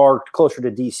than we are closer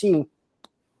to DC,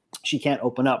 she can't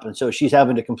open up. And so she's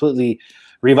having to completely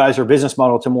revise her business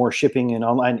model to more shipping and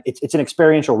online. It's an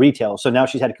experiential retail. So now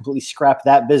she's had to completely scrap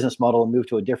that business model and move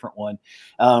to a different one.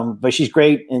 But she's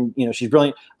great. And, she's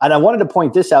brilliant. And I wanted to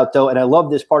point this out though. And I love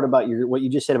this part about what you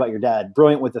just said about your dad,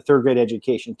 brilliant with the 3rd grade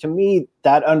education. To me,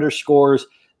 that underscores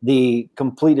the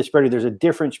complete disparity. There's a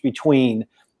difference between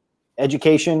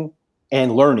education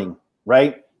and learning,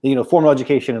 right? Formal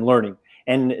education and learning.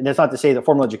 And that's not to say that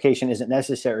formal education isn't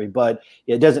necessary, but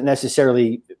it doesn't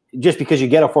necessarily, just because you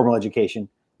get a formal education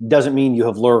doesn't mean you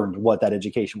have learned what that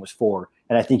education was for.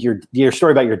 And I think your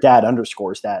story about your dad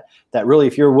underscores that really,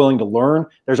 if you're willing to learn,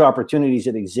 there's opportunities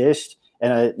that exist.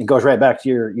 And it goes right back to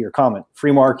your comment,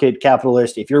 free market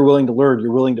capitalist. If you're willing to learn,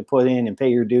 you're willing to put in and pay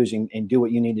your dues and do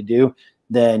what you need to do,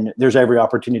 then there's every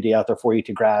opportunity out there for you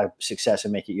to grab success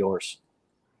and make it yours.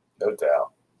 No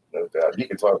doubt. No doubt. You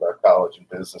can talk about college and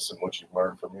business and what you've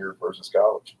learned from here versus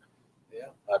college. Yeah.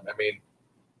 I mean,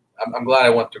 I'm glad I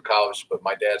went through college, but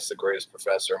my dad's the greatest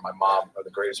professor. My mom are the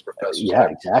greatest professors. Yeah,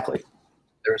 exactly.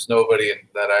 There's nobody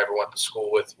that I ever went to school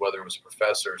with, whether it was a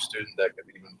professor or student, that could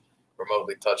even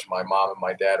remotely touch my mom and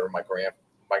my dad or my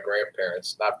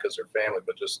grandparents, not because they're family,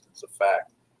 but just it's a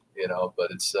fact, you know.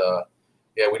 But it's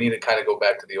yeah, we need to kind of go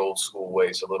back to the old school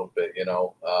ways a little bit, you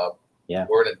know. Yeah,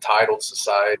 we're an entitled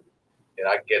society, and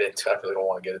I really don't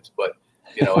want to get into, but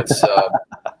you know, it's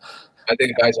I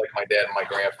think guys like my dad and my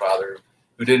grandfather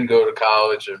who didn't go to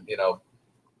college, and you know,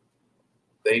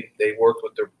 they worked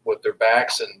with their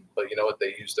backs, but you know what,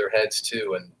 they use their heads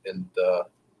too, and you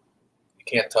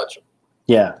can't touch them.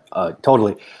 Yeah,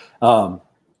 totally.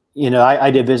 You know,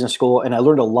 I did business school and I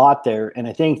learned a lot there. And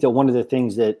I think that one of the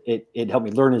things that it helped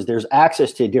me learn is there's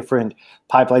access to different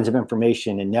pipelines of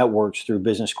information and networks through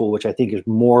business school, which I think is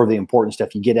more of the important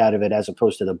stuff you get out of it as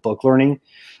opposed to the book learning.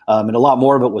 And a lot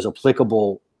more of it was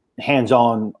applicable,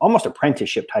 hands-on, almost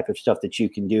apprenticeship type of stuff that you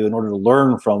can do in order to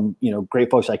learn from, you know,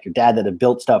 great folks like your dad that have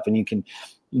built stuff, and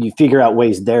you figure out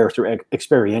ways there through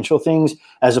experiential things,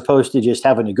 as opposed to just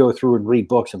having to go through and read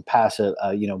books and pass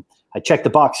you know, I check the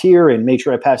box here and make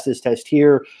sure I pass this test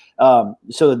here.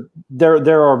 So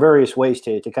there are various ways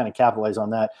to kind of capitalize on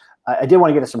that. I did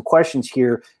want to get to some questions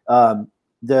here.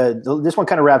 This one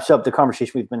kind of wraps up the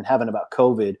conversation we've been having about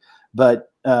COVID,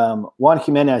 but Juan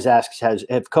Jimenez asks,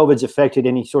 have COVID's affected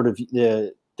any sort of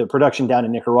the production down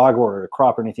in Nicaragua or a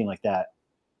crop or anything like that?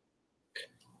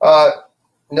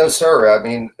 No, sir. I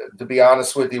mean, to be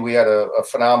honest with you, we had a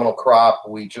phenomenal crop.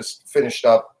 We just finished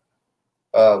up.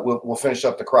 We'll finish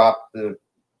up the crop the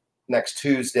next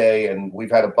Tuesday, and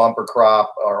we've had a bumper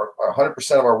crop. Our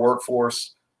 100% of our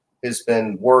workforce has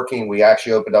been working. We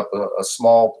actually opened up a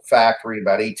small factory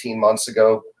about 18 months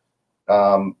ago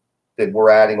that we're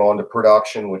adding on to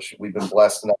production, which we've been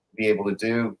blessed enough to be able to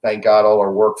do. Thank God all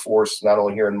our workforce, not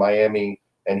only here in Miami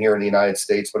and here in the United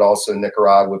States, but also in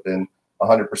Nicaragua, have been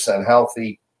 100%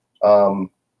 healthy.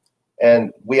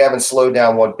 And we haven't slowed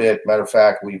down one bit. Matter of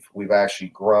fact, we've actually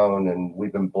grown, and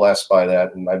we've been blessed by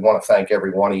that. And I want to thank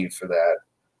every one of you for that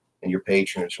and your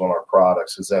patronage on our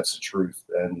products, because that's the truth.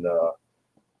 And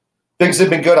things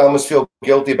have been good. I almost feel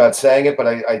guilty about saying it, but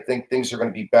I think things are going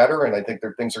to be better, and I think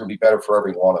things are going to be better for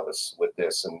every one of us with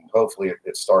this. And hopefully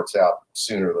it starts out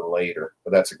sooner than later.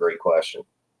 But that's a great question.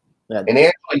 Yeah. And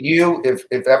Angela,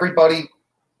 if everybody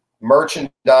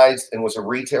merchandised and was a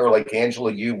retailer like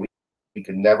Angela, we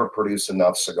could never produce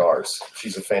enough cigars.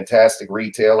 She's a fantastic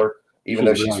retailer, even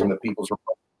though she's from the People's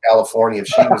Republic of California. If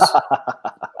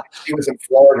she was in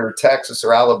Florida or Texas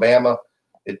or Alabama,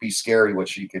 it'd be scary what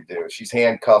she could do. She's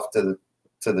handcuffed to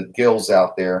the gills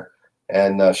out there,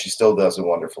 and she still does a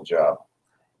wonderful job.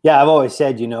 Yeah, I've always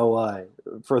said, you know,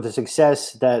 for the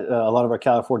success that a lot of our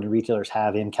California retailers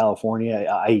have in California,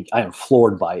 I am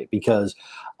floored by it, because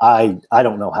I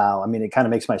don't know how. I mean, it kind of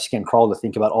makes my skin crawl to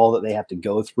think about all that they have to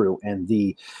go through, and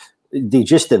the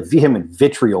vehement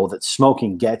vitriol that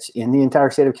smoking gets in the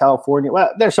entire state of California. Well,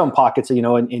 there's some pockets, you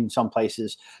know, in some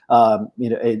places, you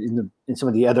know, in some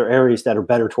of the other areas that are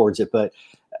better towards it, but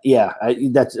yeah,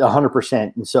 that's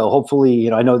 100%. And so hopefully,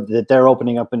 you know, I know that they're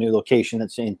opening up a new location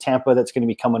that's in Tampa that's going to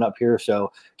be coming up here.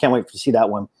 So can't wait to see that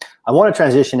one. I want to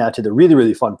transition now to the really,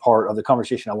 really fun part of the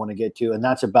conversation I want to get to, and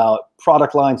that's about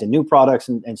product lines and new products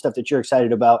and stuff that you're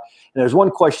excited about. And there's one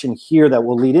question here that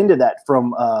will lead into that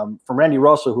from Randy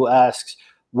Russell, who asks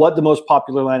what the most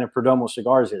popular line of Perdomo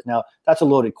cigars is. Now, that's a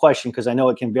loaded question because I know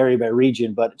it can vary by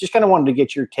region, but just kind of wanted to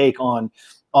get your take on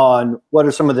what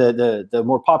are some of the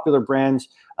more popular brands.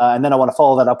 And then I want to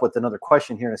follow that up with another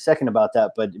question here in a second about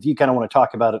that. But if you kind of want to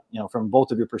talk about it, you know, from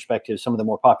both of your perspectives, some of the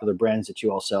more popular brands that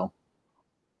you all sell,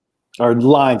 or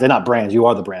lines, they're not brands. You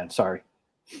are the brand. Sorry.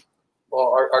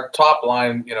 Well, our top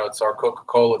line, you know, it's our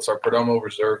Coca-Cola. It's our Perdomo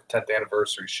Reserve 10th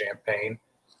anniversary champagne.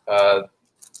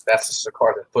 That's the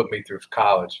cigar that put me through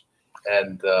college.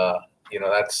 And, you know,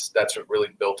 that's what really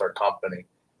built our company.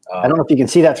 I don't know if you can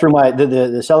see that through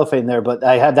the cellophane there, but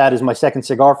I had that as my second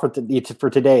cigar for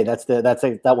today. That's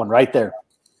that one right there.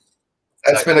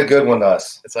 That's been a good one to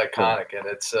us. It's iconic, and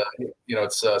it's you know,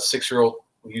 it's 6-year-old.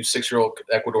 We use 6-year-old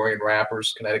Ecuadorian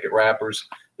wrappers, Connecticut wrappers,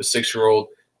 with 6-year-old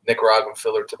Nicaraguan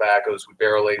filler tobaccos. We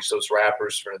barrel age those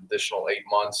wrappers for an additional 8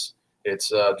 months.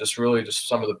 It's just really just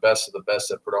some of the best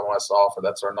that Perdomo has to offer.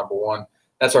 That's our number one.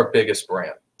 That's our biggest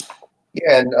brand.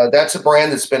 Yeah, and that's a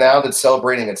brand that's been out. It's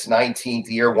celebrating its 19th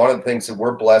year. One of the things that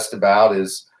we're blessed about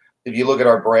is if you look at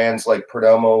our brands like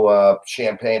Perdomo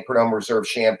Champagne, Perdomo Reserve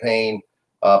Champagne,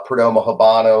 Perdomo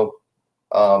Habano,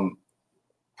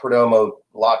 Perdomo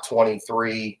Lot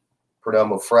 23,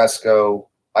 Perdomo Fresco,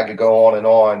 I could go on and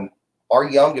on. Our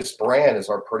youngest brand is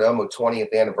our Perdomo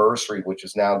 20th anniversary, which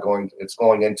is now going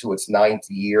into its 9th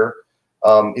year.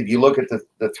 If you look at the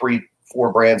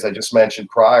 3-4 brands I just mentioned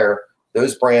prior,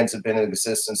 those brands have been in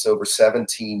existence over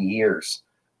 17 years.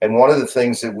 And one of the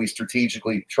things that we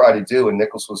strategically try to do, and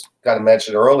Nicholas was kind of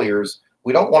mentioned earlier, is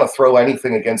we don't want to throw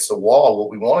anything against the wall.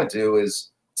 What we want to do is,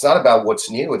 it's not about what's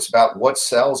new, it's about what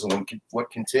sells and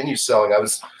what continues selling. I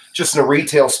was just in a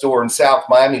retail store in South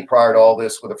Miami prior to all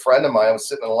this with a friend of mine. I was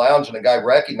sitting in a lounge and a guy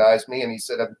recognized me and he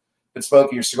said, "I've been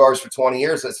smoking your cigars for 20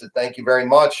 years. I said, "Thank you very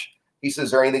much." He says,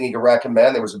 "Is there anything you can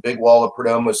recommend?" There was a big wall of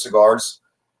Perdomo cigars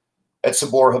at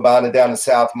Sabor Habana down in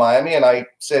South Miami. And I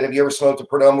said, "Have you ever smoked a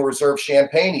Perdomo Reserve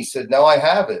Champagne?" He said, "No, I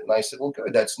haven't." And I said, "Well,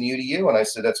 good. That's new to you." And I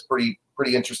said, "That's pretty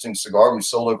interesting cigar. We've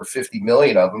sold over 50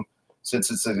 million of them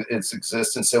since its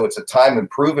existence. So it's a time and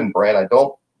proven brand. I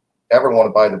don't ever want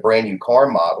to buy the brand new car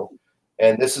model."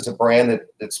 And this is a brand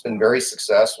that's been very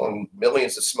successful and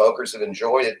millions of smokers have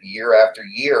enjoyed it year after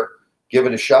year. Give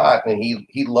it a shot. And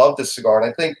he loved the cigar. And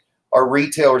I think our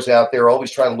retailers out there are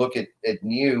always trying to look at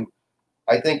new.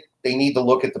 I think they need to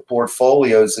look at the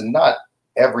portfolios, and not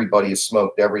everybody has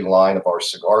smoked every line of our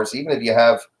cigars. Even if you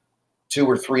have 2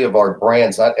 or 3 of our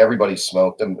brands, not everybody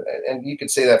smoked them. And you can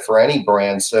say that for any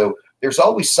brand. So there's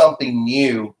always something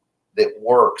new that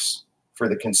works for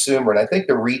the consumer. And I think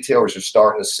the retailers are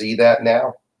starting to see that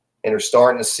now, and are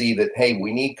starting to see that, hey,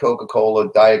 we need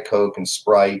Coca-Cola, Diet Coke, and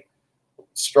Sprite.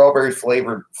 Strawberry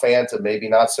flavored Fanta, maybe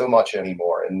not so much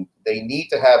anymore. And they need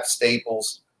to have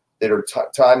staples that are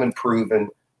time and proven.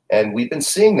 And we've been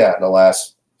seeing that in the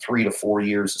last 3 to 4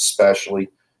 years, especially.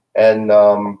 And,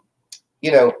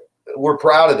 you know, we're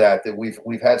proud of that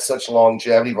we've had such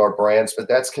longevity of our brands, but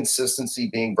that's consistency,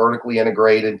 being vertically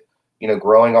integrated, you know,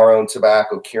 growing our own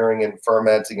tobacco, curing and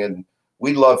fermenting. And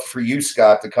we'd love for you,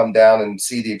 Scott, to come down and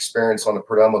see the experience on the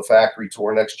Perdomo factory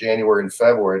tour next January and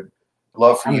February.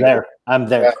 Love for you. I'm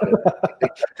there. I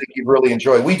think you'd really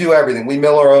enjoy it. We do everything. We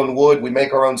mill our own wood. We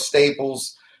make our own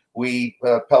staples. We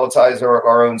pelletize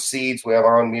our own seeds. We have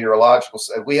our own meteorological.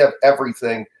 We have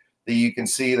everything that you can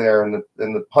see there, and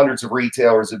the hundreds of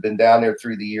retailers have been down there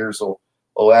through the years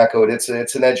will echo it. It's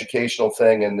an educational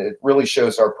thing, and it really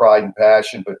shows our pride and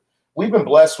passion. But we've been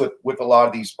blessed with a lot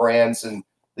of these brands, and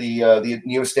the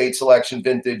New Estate Selection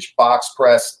Vintage Box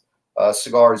Press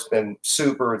cigar has been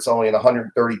super. It's only in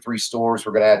 133 stores.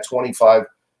 We're going to add 25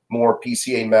 more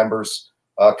PCA members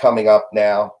coming up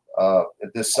now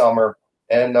this summer.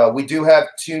 And we do have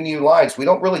 2 new lines. We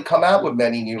don't really come out with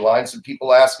many new lines, and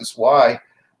people ask us why.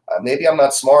 Maybe I'm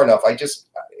not smart enough.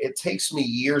 It takes me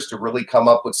years to really come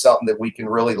up with something that we can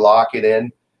really lock it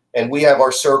in. And we have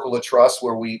our circle of trust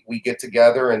where we get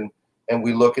together and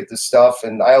we look at the stuff.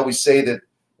 And I always say that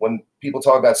when people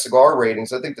talk about cigar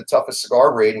ratings, I think the toughest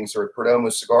cigar ratings are at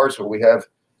Perdomo Cigars, where we have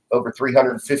over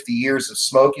 350 years of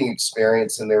smoking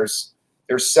experience. And there's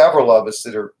several of us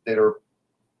that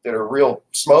are real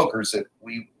smokers that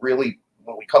we really,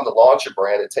 when we come to launch a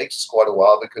brand, it takes us quite a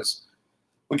while, because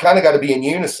we kind of got to be in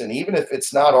unison. Even if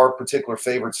it's not our particular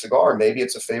favorite cigar, maybe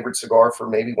it's a favorite cigar for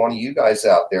maybe one of you guys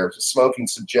out there.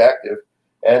 Smoking's subjective.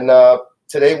 And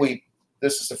today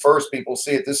this is the first people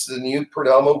see it. This is the new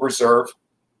Perdomo Reserve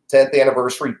 10th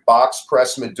anniversary box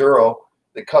press Maduro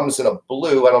that comes in a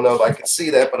blue. I don't know if I can see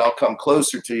that, but I'll come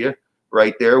closer to you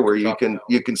right there where you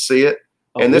can see it.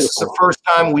 Oh, and this beautiful. is the first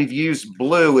time we've used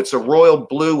blue. It's a royal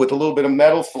blue with a little bit of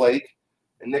metal flake.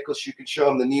 And Nicholas, you can show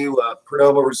them the new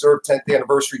Perdomo Reserve 10th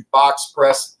anniversary box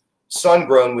press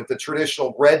sun-grown with the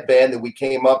traditional red band that we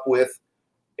came up with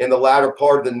in the latter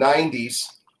part of the 90s.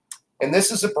 And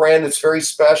this is a brand that's very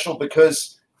special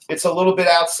because it's a little bit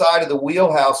outside of the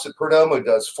wheelhouse that Perdomo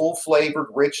does. Full flavored,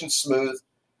 rich and smooth.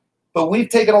 But we've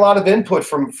taken a lot of input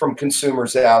from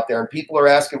consumers out there, and people are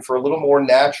asking for a little more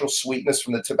natural sweetness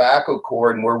from the tobacco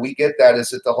cord. And where we get that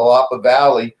is at the Jalapa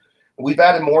Valley. We've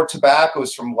added more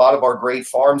tobaccos from a lot of our great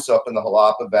farms up in the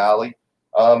Jalapa Valley.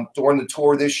 During the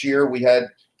tour this year, we had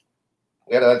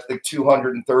I think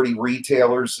 230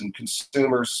 retailers and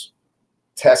consumers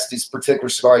test this particular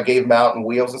cigar. I gave them out in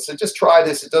wheels and said, just try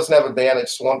this. It doesn't have a ban. I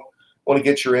just want to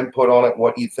get your input on it,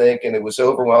 what you think. And it was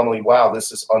overwhelmingly, wow,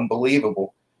 this is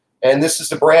unbelievable. And this is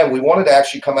the brand. We wanted to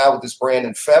actually come out with this brand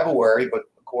in February, but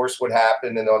of course what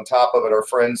happened, and on top of it, our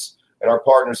friends and our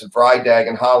partners at Vrydag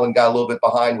in Holland got a little bit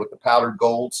behind with the powdered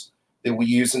golds that we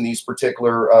use in these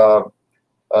particular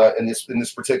in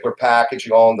this particular package,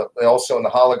 and also in the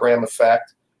hologram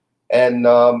effect. And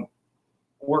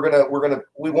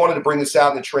we wanted to bring this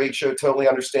out in the trade show. Totally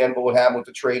understandable what happened with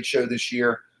the trade show this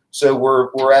year. So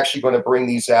we're actually going to bring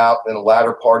these out in the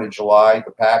latter part of July.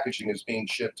 The packaging is being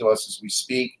shipped to us as we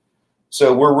speak.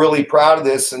 So we're really proud of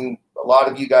this, and a lot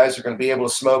of you guys are going to be able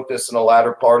to smoke this in the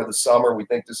latter part of the summer. We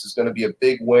think this is going to be a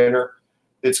big winner.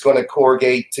 It's going to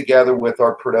corrugate together with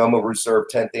our Perdomo Reserve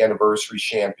 10th Anniversary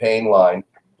Champagne line.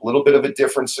 A little bit of a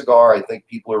different cigar. I think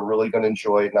people are really going to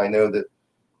enjoy it, and I know that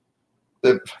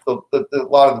a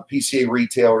lot of the PCA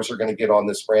retailers are going to get on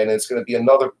this brand, and it's going to be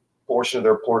another portion of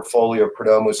their portfolio of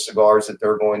Perdomo cigars that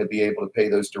they're going to be able to pay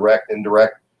those direct,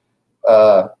 indirect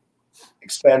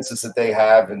expenses that they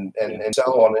have and so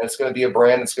on. And it's going to be a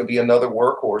brand that's going to be another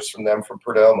workhorse from them, from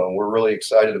Perdomo, and we're really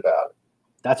excited about it.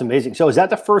 That's amazing. So is that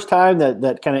the first time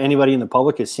that kind of anybody in the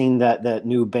public has seen that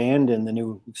new band and the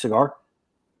new cigar?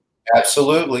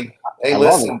 Absolutely. Hey,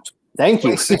 listen. Thank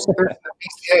you.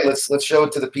 PCA, let's show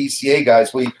it to the PCA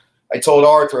guys. I told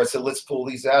Arthur, I said, let's pull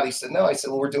these out. He said, no. I said,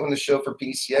 well, we're doing the show for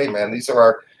PCA, man. These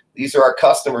are our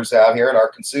customers out here, and our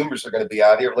consumers are going to be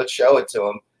out here. Let's show it to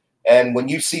them. And when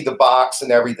you see the box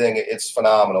and everything, it's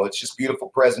phenomenal. It's just beautiful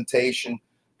presentation.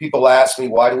 People ask me,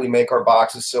 why do we make our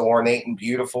boxes so ornate and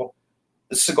beautiful?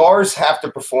 The cigars have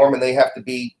to perform, and they have to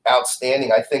be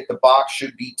outstanding. I think the box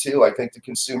should be too. I think the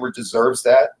consumer deserves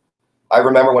that. I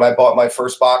remember when I bought my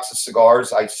first box of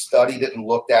cigars, I studied it and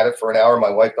looked at it for an hour.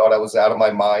 My wife thought I was out of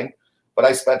my mind, but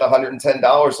I spent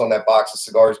 $110 on that box of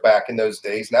cigars back in those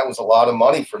days, and that was a lot of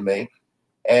money for me.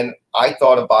 And I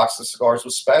thought a box of cigars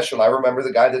was special. And I remember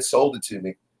the guy that sold it to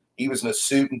me. He was in a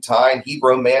suit and tie, and he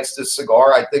romanced his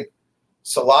cigar. I think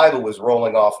saliva was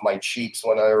rolling off my cheeks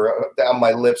down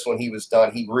my lips when he was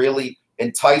done. He really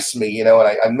enticed me, and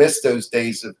I miss those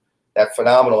days of that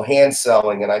phenomenal hand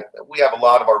selling. And we have a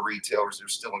lot of our retailers that are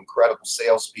still incredible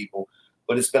salespeople,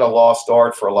 but it's been a lost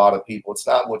art for a lot of people. It's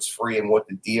not what's free and what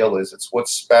the deal is. It's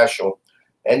what's special.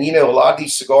 And, a lot of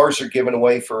these cigars are given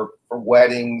away for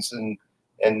weddings and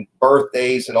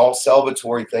birthdays and all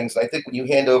celebratory things. And I think when you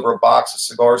hand over a box of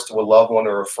cigars to a loved one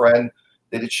or a friend,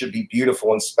 that it should be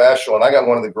beautiful and special. And I got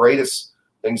one of the greatest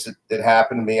things that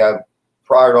happened to me.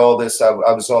 Prior to all this, I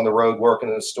was on the road working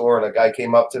in a store, and a guy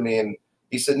came up to me and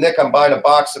he said, Nick, I'm buying a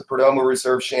box of Perdomo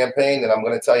Reserve Champagne, and I'm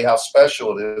going to tell you how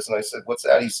special it is. And I said, what's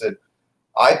that? He said,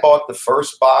 I bought the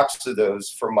first box of those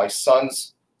for my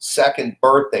son's second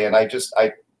birthday, and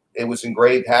it was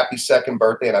engraved, happy second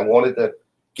birthday, and I wanted to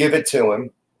give it to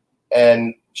him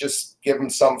and just give him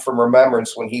something from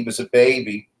remembrance when he was a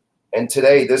baby. And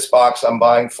today, this box I'm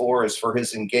buying is for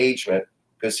his engagement,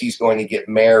 because he's going to get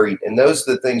married. And those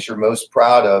are the things you're most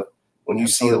proud of when you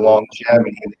see the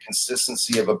longevity and the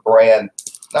consistency of a brand,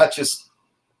 not just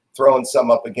throwing some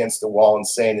up against the wall and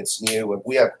saying it's new.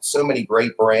 We have so many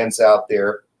great brands out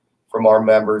there from our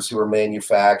members who are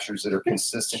manufacturers that are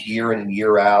consistent year in and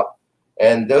year out.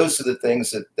 And those are the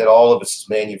things that all of us as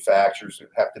manufacturers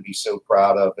have to be so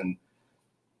proud of. And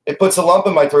it puts a lump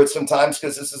in my throat sometimes,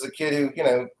 because this is a kid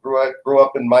who, grew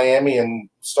up in Miami and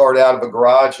started out of a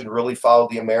garage and really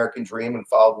followed the American dream and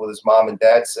followed what his mom and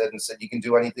dad said, and said, you can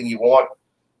do anything you want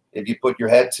if you put your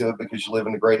head to it, because you live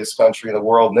in the greatest country in the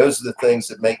world. And those are the things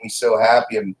that make me so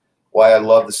happy, and why I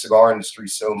love the cigar industry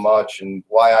so much, and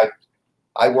why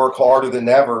I work harder than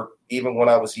ever, even when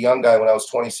I was a young guy, when I was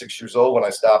 26 years old, when I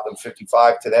stopped. I'm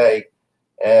 55 today,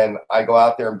 and I go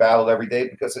out there and battle every day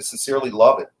because I sincerely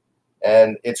love it.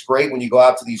 And it's great when you go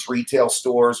out to these retail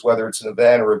stores, whether it's an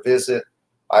event or a visit.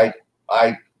 I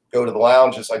go to the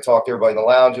lounges. I talk to everybody in the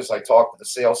lounges. I talk to the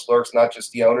sales clerks, not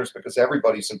just the owners, because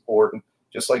everybody's important,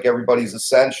 just like everybody's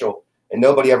essential. And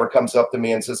nobody ever comes up to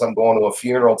me and says, I'm going to a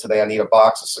funeral today, I need a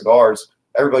box of cigars.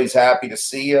 Everybody's happy to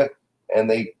see you. And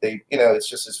they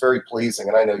it's very pleasing.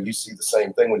 And I know you see the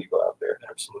same thing when you go out there.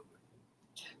 Absolutely.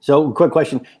 So, quick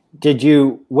question. Did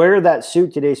you wear that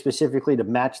suit today specifically to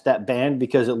match that band?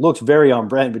 Because it looks very on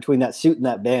brand between that suit and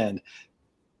that band.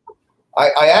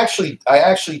 I actually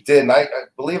did. And I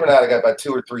believe it or not, I got about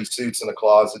 2 or 3 suits in the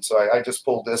closet. So I just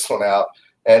pulled this one out.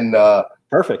 And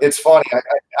perfect. It's funny.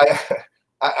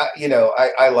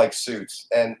 I like suits.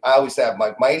 And I always have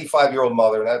my 85-year-old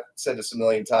mother, and I've said this a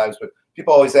million times, but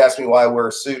people always ask me why I wear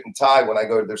a suit and tie when I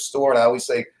go to their store. And I always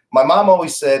say, my mom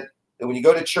always said that when you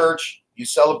go to church, you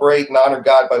celebrate and honor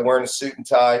God by wearing a suit and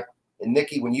tie. And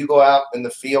Nikki, when you go out in the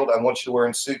field, I want you to wear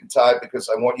a suit and tie, because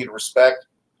I want you to respect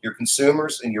your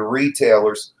consumers and your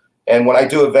retailers. And when I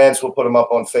do events, we'll put them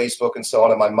up on Facebook and so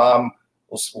on. And my mom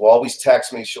will always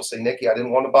text me. She'll say, Nikki, I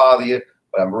didn't want to bother you,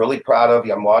 but I'm really proud of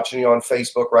you. I'm watching you on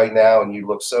Facebook right now, and you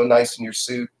look so nice in your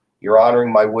suit. You're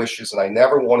honoring my wishes. And I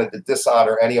never wanted to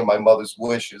dishonor any of my mother's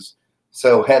wishes.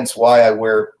 So hence why I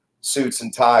wear suits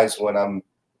and ties when I'm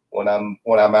when I'm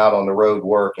out on the road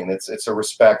working. It's a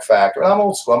respect factor. And I'm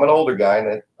old school. I'm an older guy,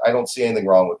 and I don't see anything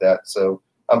wrong with that. So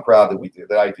I'm proud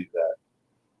that I do that.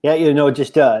 Yeah, you know,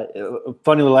 just a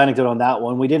funny little anecdote on that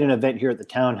one. We did an event here at the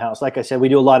townhouse. Like I said, we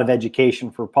do a lot of education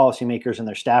for policymakers and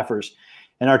their staffers.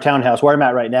 And our townhouse, where I'm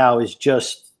at right now, is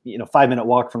just, 5-minute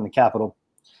walk from the Capitol.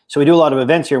 So we do a lot of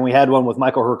events here, and we had one with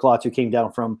Michael Herklotz, who came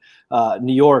down from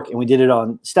New York, and we did it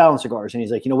on Style and Cigars. And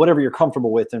he's like, whatever you're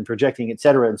comfortable with and projecting, et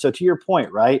cetera. And so to your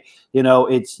point, right,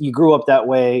 you grew up that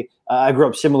way. I grew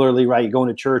up similarly, right? You're going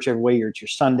to church every way, it's your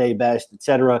Sunday best, et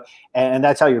cetera. And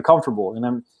that's how you're comfortable. And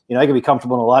I'm, I can be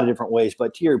comfortable in a lot of different ways,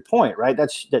 but to your point, right,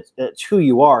 that's who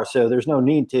you are. So there's no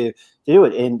need to do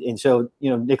it. And so,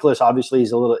 Nicholas obviously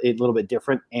is a little bit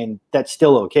different, and that's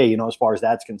still okay, as far as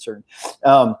that's concerned.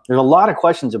 There's a lot of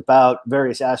questions about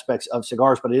various aspects of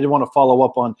cigars, but I did want to follow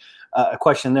up on a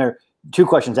question there. 2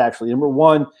 questions, actually. Number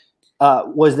one,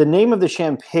 was the name of the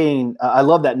champagne, I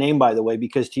love that name, by the way,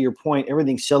 because to your point,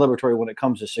 everything's celebratory when it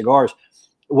comes to cigars.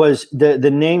 Was the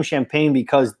name Champagne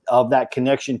because of that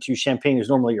connection to champagne? Is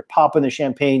normally you're popping the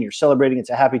champagne, you're celebrating, it's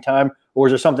a happy time, or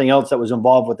is there something else that was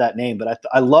involved with that name? But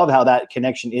I love how that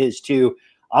connection is to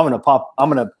I'm gonna pop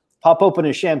open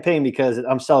a champagne because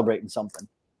I'm celebrating something.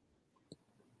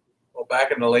 Well,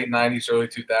 back in the late '90s, early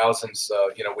 2000s,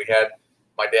 we had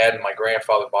my dad and my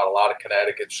grandfather bought a lot of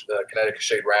Connecticut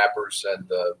shade wrappers, and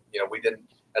we didn't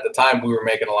at the time. We were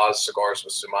making a lot of cigars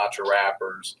with Sumatra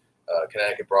wrappers.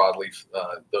 Connecticut broadleaf,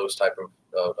 those type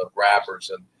of wrappers,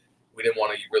 and we didn't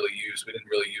really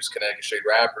use Connecticut shade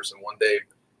wrappers. And one day,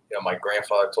 my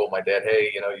grandfather told my dad,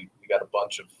 "Hey, you got a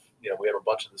bunch of, we have a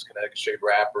bunch of this Connecticut shade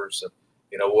wrappers,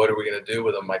 and what are we going to do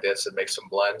with them?" My dad said, "Make some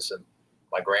blends." And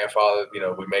my grandfather,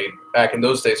 we made back in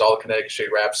those days, all the Connecticut shade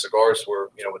wrap cigars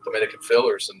were, with Dominican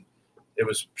fillers, and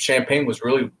Champagne was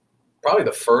really probably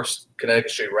the first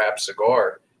Connecticut shade wrap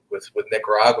cigar with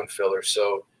Nicaraguan fillers.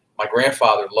 So my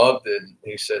grandfather loved it. And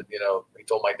he said, he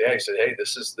told my dad, he said, "Hey,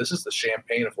 this is the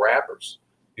champagne of wrappers,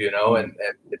 and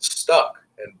it stuck."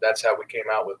 And that's how we came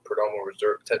out with Perdomo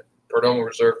Reserve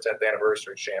 10th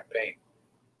anniversary champagne.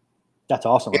 That's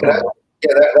awesome.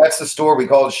 That's the store. We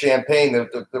call it champagne.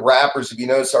 The wrappers, if you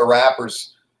notice, our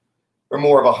wrappers are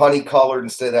more of a honey colored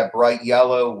instead of that bright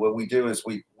yellow. What we do is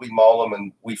we mull them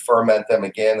and we ferment them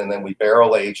again, and then we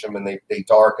barrel age them, and they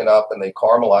darken up and they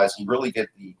caramelize. You really get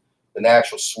the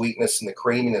natural sweetness and the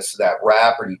creaminess of that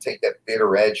wrapper. You take that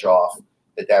bitter edge off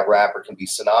that wrapper can be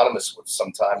synonymous with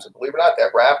sometimes. And believe it or not,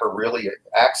 that wrapper really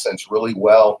accents really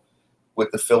well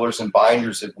with the fillers and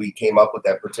binders that we came up with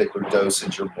that particular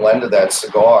dosage or blend of that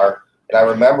cigar. And I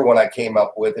remember when I came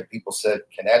up with it, people said,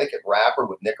 "Connecticut wrapper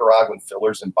with Nicaraguan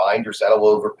fillers and binders, that'll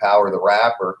overpower the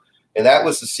wrapper." And that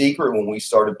was the secret when we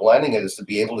started blending it, is to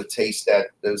be able to taste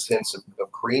those hints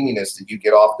of creaminess that you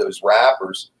get off those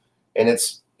wrappers. And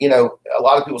it's, a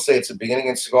lot of people say it's a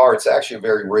beginning cigar. It's actually a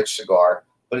very rich cigar,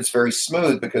 but it's very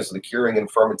smooth because of the curing and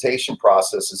fermentation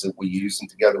processes that we use, and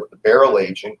together with the barrel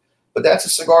aging. But that's a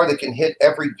cigar that can hit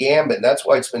every gambit, and that's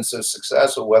why it's been so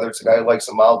successful, whether it's a guy who likes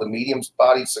a mild to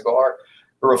medium-bodied cigar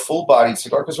or a full-bodied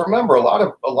cigar. Because remember, a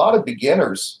lot of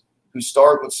beginners who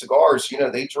start with cigars,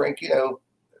 they drink,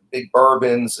 big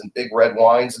bourbons and big red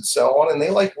wines and so on, and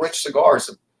they like rich cigars.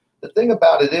 The thing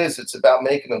about it is it's about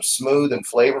making them smooth and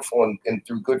flavorful and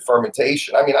through good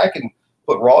fermentation. I mean, I can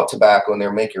put raw tobacco in there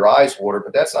and make your eyes water,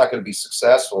 but that's not going to be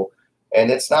successful.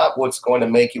 And it's not what's going to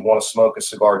make you want to smoke a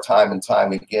cigar time and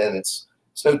time again. It's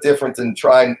no different than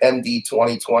trying MD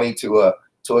 2020 to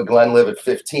a Glenlivet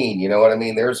 15. You know what I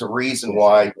mean? There's a reason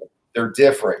why they're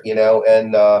different,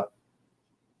 and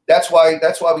that's why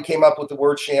we came up with the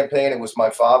word champagne. It was my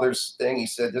father's thing. He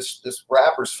said, this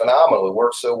wrapper's phenomenal. It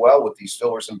works so well with these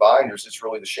fillers and binders. It's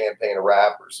really the champagne of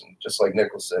wrappers. And just like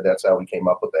Nicholas said, that's how we came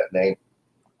up with that name.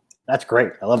 That's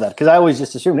great. I love that, because I always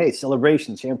just assumed, hey,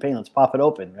 celebration, champagne, let's pop it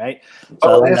open, right? So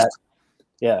oh, I love that.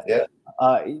 Yeah.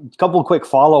 A couple of quick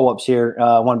follow-ups here.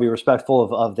 I want to be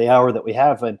respectful of the hour that we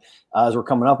have, and as we're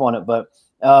coming up on it. But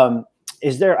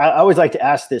is there? I always like to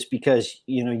ask this because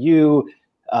you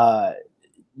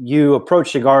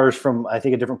approach cigars from, I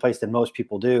think, a different place than most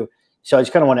people do. So I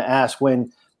just kind of want to ask,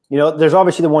 when there's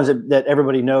obviously the ones that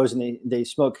everybody knows and they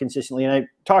smoke consistently. And I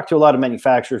talk to a lot of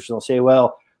manufacturers, and they'll say,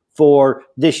 well, for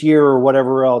this year or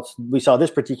whatever else, we saw this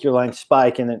particular line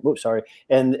spike, and then,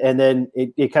 and then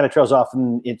it kind of trails off,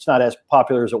 and it's not as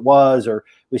popular as it was, or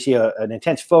we see an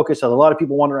intense focus. A lot of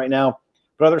people want it right now,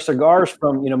 but other cigars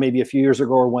from, maybe a few years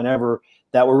ago or whenever,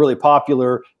 that were really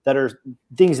popular, that are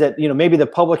things that, maybe the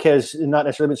public has not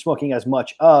necessarily been smoking as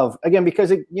much of, again,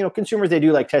 because, consumers, they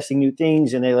do like testing new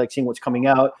things, and they like seeing what's coming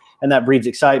out, and that breeds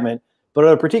excitement. But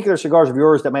other particular cigars of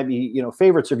yours that might be,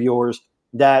 favorites of yours,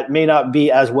 that may not be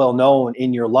as well known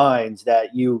in your lines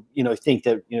that you think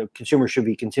that consumers should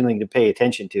be continuing to pay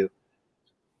attention to?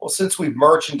 Well, since we've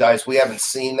merchandised, we haven't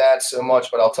seen that so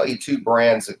much, but I'll tell you two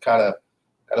brands that kind of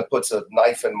puts a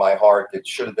knife in my heart that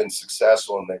should have been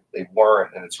successful and they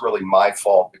weren't, and it's really my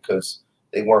fault because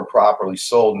they weren't properly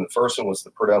sold. And the first one was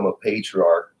the Perdomo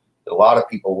Patriarch that a lot of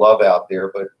people love out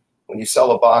there, but when you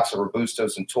sell a box of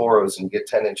Robustos and Toros and you get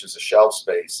 10 inches of shelf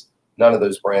space, none of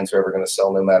those brands are ever going to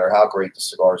sell no matter how great the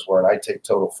cigars were, and I take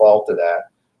total fault to that.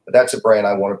 But that's a brand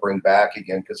I want to bring back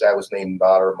again because that was named in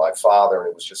honor of my father and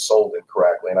it was just sold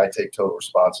incorrectly, and I take total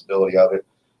responsibility of it.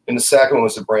 And the second one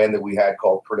was a brand that we had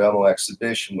called Perdomo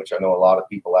Exhibition, which I know a lot of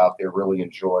people out there really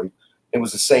enjoyed. It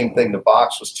was the same thing. The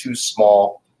box was too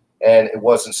small and it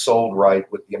wasn't sold right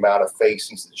with the amount of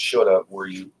facings that it should have, where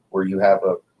you have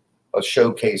a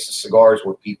showcase of cigars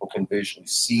where people can visually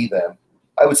see them.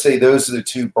 I would say those are the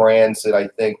two brands that I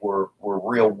think were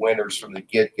real winners from the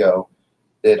get-go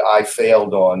that I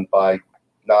failed on by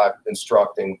not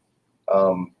instructing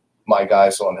my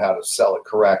guys on how to sell it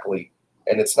correctly.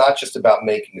 And it's not just about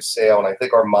making a sale. And I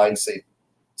think our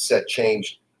mindset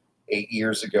changed 8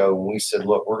 years ago when we said,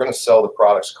 look, we're going to sell the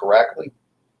products correctly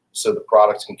so the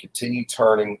products can continue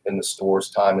turning in the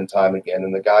stores time and time again.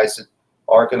 And the guys that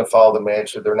aren't going to follow the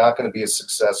mantra, they're not going to be as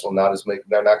successful, they're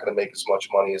not going to make as much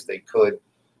money as they could.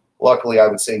 Luckily, I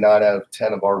would say 9 out of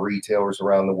 10 of our retailers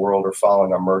around the world are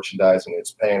following our merchandising.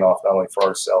 It's paying off not only for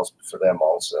ourselves, but for them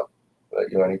also.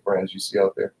 Any brands you see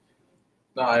out there?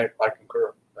 No, I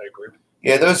concur. I agree.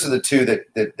 Yeah, those are the two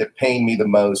that pain me the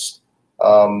most.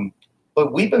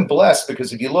 But we've been blessed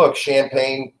because if you look,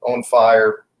 Champagne on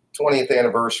fire, 20th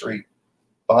anniversary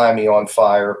behind me on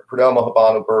fire. Perdomo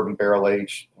Habano Bourbon Barrel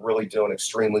Age, really doing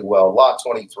extremely well. Lot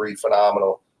 23,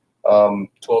 phenomenal.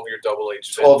 12-year double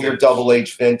age. 12-year double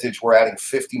age vintage. We're adding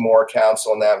 50 more accounts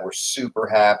on that. We're super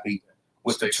happy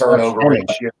with the turnover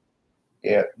ratio.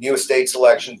 Yeah, new estate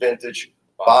selection vintage,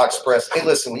 box press. Hey,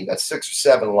 listen, when you got 6 or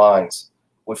 7 lines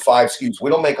with 5 SKUs, we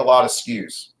don't make a lot of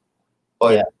SKUs,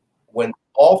 but when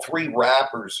all 3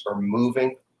 wrappers are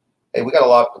moving, hey, we got a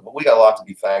lot to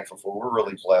be thankful for. We're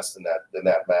really blessed in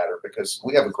that matter because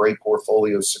we have a great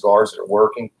portfolio of cigars that are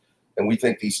working. And we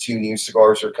think these 2 new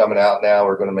cigars that are coming out now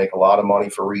are going to make a lot of money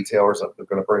for retailers. They're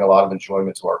going to bring a lot of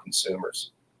enjoyment to our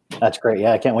consumers. That's great.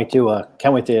 Yeah, I can't wait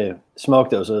to smoke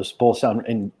those. Those both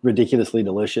sound ridiculously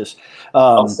delicious.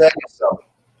 I'll send you some.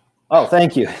 Oh,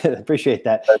 thank you. Appreciate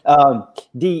that.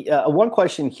 The one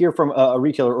question here from a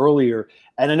retailer earlier,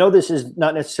 and I know this is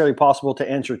not necessarily possible to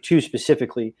answer too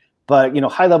specifically, but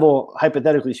high level,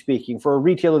 hypothetically speaking, for a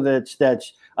retailer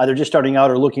that's either just starting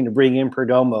out or looking to bring in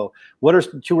Perdomo, what are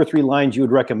 2 or 3 lines you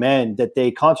would recommend that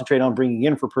they concentrate on bringing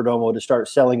in for Perdomo to start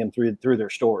selling them through their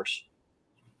stores?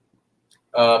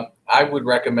 I would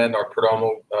recommend our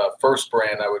Perdomo first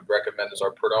brand. I would recommend is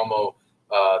our Perdomo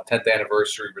 10th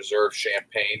anniversary reserve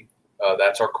champagne.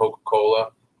 That's our Coca-Cola.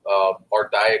 Our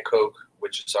Diet Coke,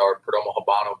 which is our Perdomo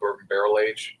Habano Bourbon Barrel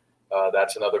Age.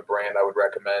 That's another brand I would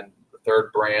recommend. The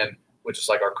third brand, which is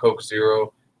like our Coke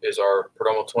Zero, is our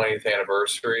Perdomo 20th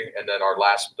anniversary. And then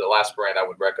the last brand I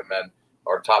would recommend,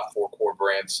 our top 4 core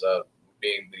brands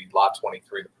being the Lot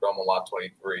 23, the Perdomo Lot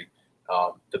 23.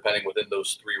 Depending within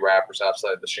those 3 wrappers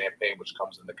outside the champagne, which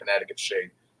comes in the Connecticut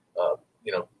shade,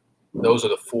 those are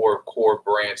the 4 core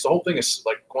brands. The whole thing is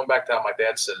like going back to how my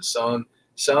dad said,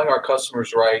 selling our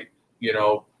customers right,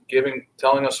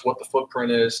 telling us what the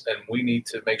footprint is, and we need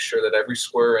to make sure that every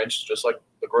square inch, just like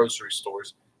the grocery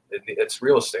stores, it's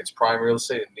real estate, it's prime real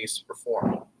estate, it needs to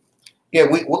perform. Yeah,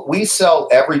 we sell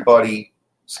everybody,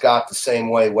 Scott, the same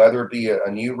way, whether it be a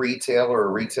new retailer or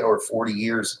a retailer 40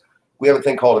 years. We have a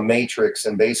thing called a matrix,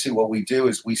 and basically what we do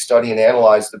is we study and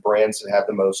analyze the brands that have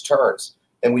the most turns,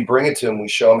 and we bring it to them. We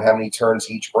show them how many turns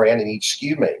each brand and each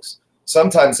SKU makes.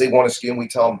 Sometimes they want a SKU, and we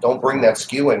tell them, don't bring that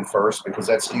SKU in first because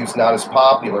that SKU is not as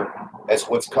popular as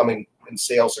what's coming in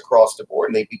sales across the board,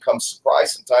 and they become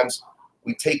surprised. Sometimes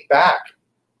we take back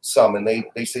some, and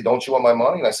they say, don't you want my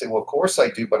money? And I say, well, of course I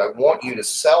do, but I want you to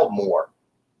sell more.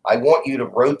 I want you to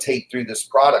rotate through this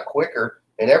product quicker,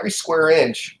 and every square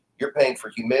inch you're paying for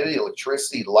humidity,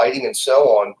 electricity, lighting, and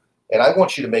so on. And I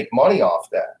want you to make money off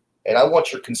that. And I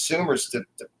want your consumers to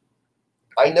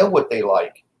I know what they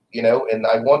like, and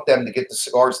I want them to get the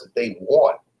cigars that they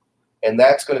want. And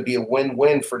that's going to be a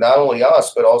win-win for not only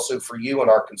us, but also for you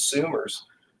and our consumers.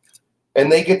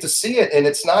 And they get to see it. And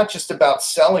it's not just about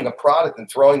selling a product and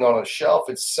throwing it on a shelf.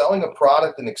 It's selling a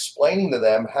product and explaining to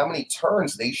them how many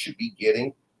turns they should be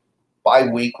getting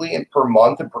bi-weekly and per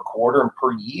month and per quarter and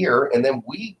per year. And then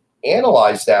we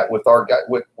analyze that with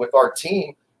our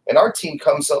team, and our team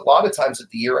comes a lot of times at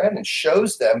the year end and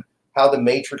shows them how the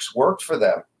matrix worked for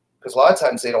them. Because a lot of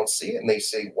times they don't see it and they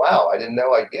say, wow, I didn't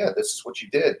know idea. This is what you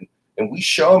did. And we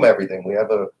show them everything. We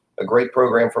have a great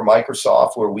program for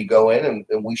Microsoft where we go in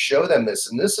and we show them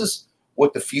this. And this is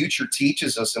what the future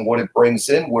teaches us and what it brings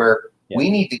in, where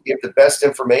we need to give the best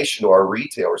information to our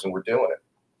retailers, and we're doing it.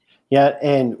 Yeah,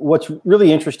 and what's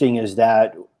really interesting is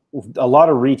that a lot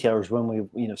of retailers, when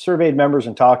we surveyed members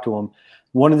and talked to them,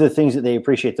 one of the things that they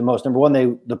appreciate the most, number one,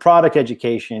 the product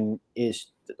education is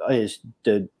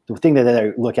the thing that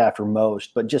they look after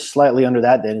most, but just slightly under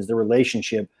that then is the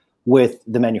relationship with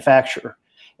the manufacturer.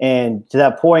 And to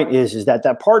that point is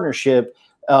that partnership,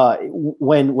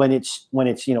 when it's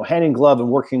hand in glove and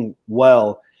working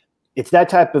well, it's that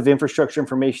type of infrastructure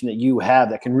information that you have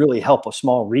that can really help a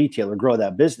small retailer grow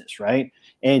that business, right?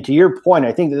 And to your point,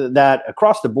 I think that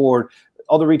across the board,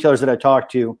 all the retailers that I talk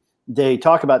to, they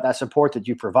talk about that support that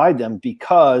you provide them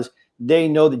because they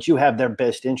know that you have their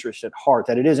best interest at heart,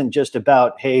 that it isn't just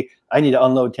about, hey, I need to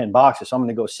unload 10 boxes, so I'm going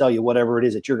to go sell you whatever it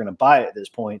is that you're going to buy at this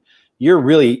point. You're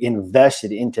really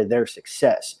invested into their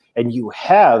success, and you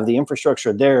have the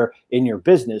infrastructure there in your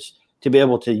business to be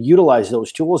able to utilize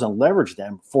those tools and leverage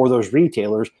them for those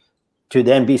retailers to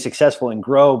then be successful and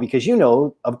grow, because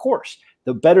of course,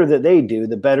 the better that they do,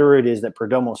 the better it is that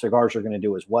Perdomo Cigars are going to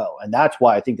do as well. And that's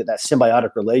why I think that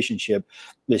symbiotic relationship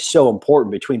is so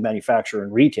important between manufacturer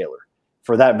and retailer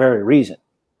for that very reason.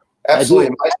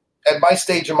 Absolutely. At my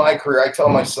stage of my career, I tell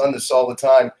my son this all the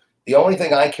time. The only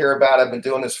thing I care about, I've been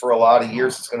doing this for a lot of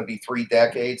years, it's going to be 3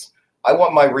 decades. I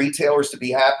want my retailers to be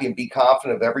happy and be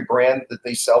confident of every brand that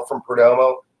they sell from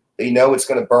Perdomo. They know it's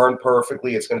going to burn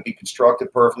perfectly. It's going to be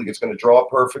constructed perfectly. It's going to draw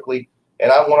perfectly.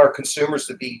 And I want our consumers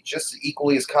to be just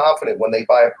equally as confident when they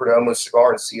buy a Perdomo cigar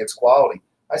and see its quality.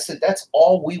 I said, that's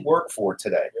all we work for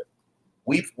today.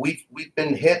 We've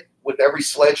been hit with every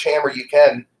sledgehammer you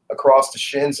can across the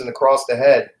shins and across the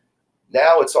head.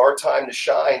 Now it's our time to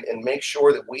shine and make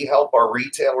sure that we help our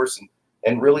retailers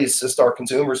and really assist our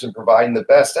consumers in providing the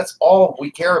best. That's all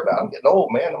we care about. I'm getting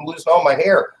old, man. I'm losing all my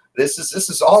hair. This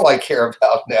is all I care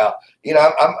about now.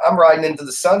 I'm riding into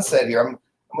the sunset here. I'm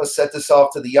going to set this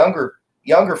off to the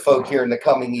younger folk here in the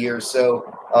coming years.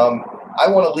 So I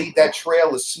want to lead that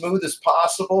trail as smooth as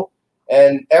possible.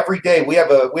 And every day we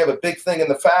have a big thing in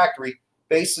the factory,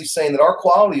 basically saying that our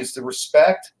quality is the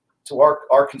respect to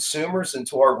our consumers and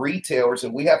to our retailers,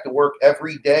 and we have to work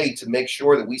every day to make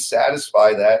sure that we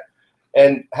satisfy that.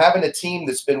 And having a team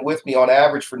that's been with me on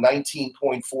average for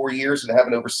 19.4 years and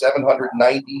having over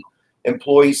 790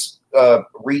 employees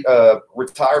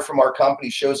retire from our company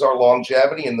shows our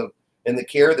longevity and the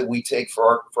care that we take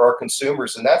for our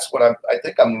consumers. And that's what I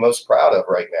think I'm the most proud of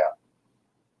right now.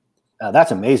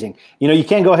 That's amazing. You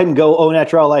can't go ahead and go au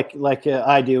naturel like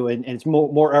I do, and it's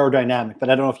more aerodynamic. But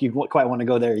I don't know if you quite want to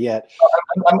go there yet.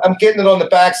 I'm getting it on the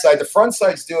backside. The front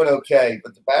side's doing okay,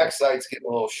 but the backside's getting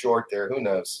a little short there. Who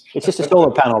knows? It's just a solar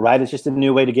panel, right? It's just a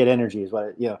new way to get energy, is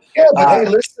what Yeah, but hey,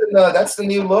 listen, that's the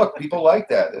new look. People like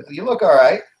that. You look all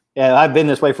right. Yeah, I've been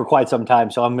this way for quite some time,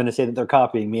 so I'm going to say that they're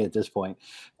copying me at this point.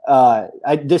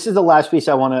 This is the last piece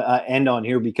I want to end on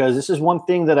here, because this is one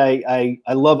thing that I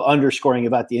love underscoring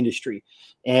about the industry.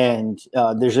 And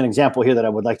there's an example here that I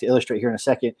would like to illustrate here in a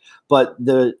second. But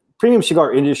the premium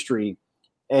cigar industry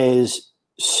is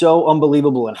so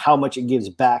unbelievable in how much it gives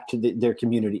back to their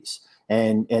communities,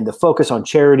 and the focus on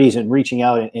charities and reaching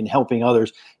out and helping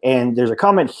others. And there's a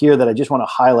comment here that I just want to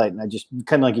highlight, and I just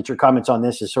kind of like get your comments on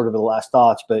this as sort of the last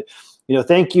thoughts. But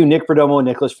thank you, Nick Perdomo and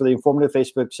Nicholas, for the informative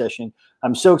Facebook session.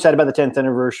 I'm so excited about the 10th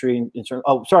anniversary.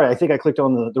 Oh, sorry, I think I clicked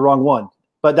on the wrong one,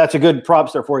 but that's a good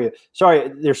props there for you. Sorry,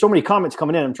 there's so many comments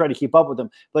coming in. I'm trying to keep up with them,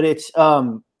 but it's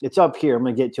up here. I'm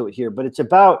going to get to it here, but it's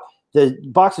about the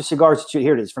box of cigars.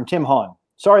 Here it is from Tim Hahn.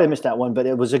 Sorry I missed that one, but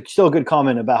it was still a good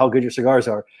comment about how good your cigars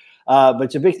are. But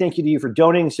it's a big thank you to you for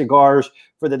donating cigars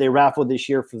for that they raffled this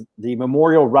year for the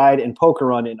Memorial Ride and Poker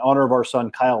Run in honor of our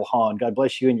son, Kyle Hahn. God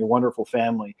bless you and your wonderful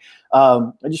family. I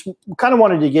just kind of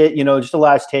wanted to get, just a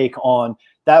last take on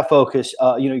that focus.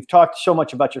 You've talked so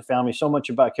much about your family, so much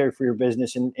about caring for your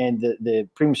business and the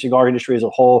premium cigar industry as a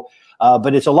whole.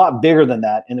 But it's a lot bigger than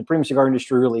that. And the premium cigar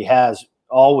industry really has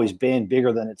always been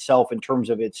bigger than itself in terms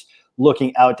of its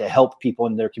looking out to help people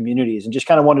in their communities. And just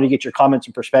kind of wanted to get your comments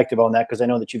and perspective on that, because I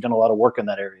know that you've done a lot of work in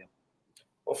that area.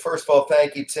 Well, first of all,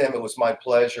 thank you, Tim. It was my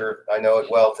pleasure. I know it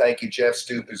well. Thank you, Jeff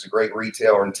Stoop, who's a great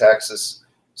retailer in Texas.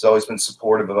 He's always been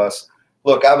supportive of us.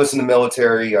 Look, I was in the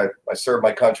military. I served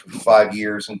my country for 5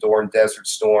 years, enduring Desert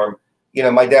Storm.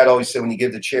 My dad always said, when you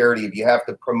give to charity, if you have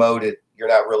to promote it, you're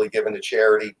not really giving to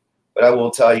charity. But I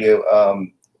will tell you,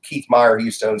 Keith Meyer, who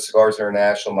used to own Cigars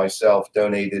International, myself,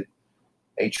 donated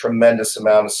a tremendous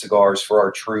amount of cigars for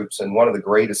our troops. And one of the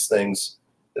greatest things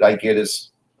that I get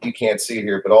is, you can't see it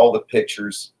here, but all the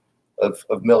pictures of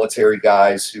military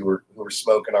guys who are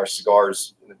smoking our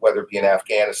cigars, whether it be in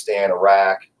Afghanistan,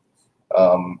 Iraq,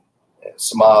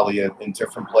 Somalia, in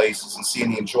different places, and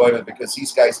seeing the enjoyment, because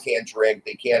these guys can't drink,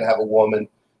 they can't have a woman.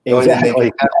 The only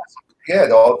thing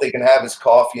all they can have is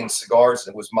coffee and cigars.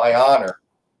 And it was my honor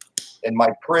and my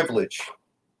privilege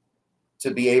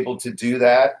to be able to do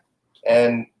that.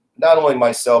 And not only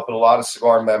myself, but a lot of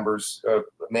cigar members,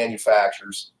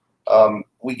 manufacturers,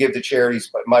 we give to charities.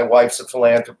 But my wife's a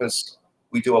philanthropist.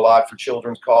 We do a lot for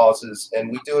children's causes, and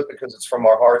we do it because it's from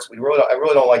our hearts. I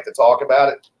really don't like to talk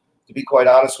about it, to be quite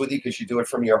honest with you, because you do it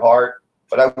from your heart.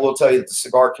 But I will tell you that the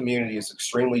cigar community is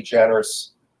extremely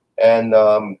generous. And,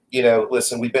 you know,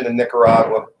 listen, we've been in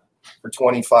Nicaragua for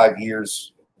 25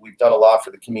 years. We've done a lot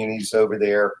for the communities over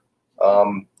there.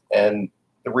 And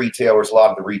the retailers, a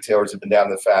lot of the retailers have been down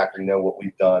to the factory, know what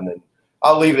we've done. And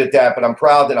I'll leave it at that. But I'm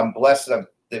proud that I'm blessed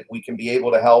that we can be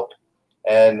able to help.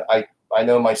 And I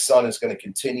know my son is going to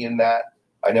continue in that.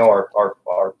 I know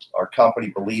our company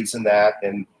believes in that.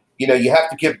 And, you know, you have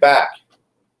to give back,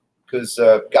 because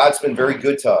God's been very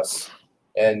good to us.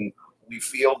 And we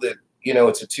feel that, you know,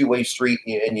 it's a two-way street,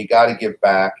 and you got to give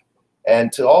back.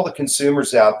 And to all the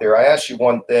consumers out there, I ask you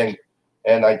one thing,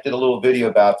 and I did a little video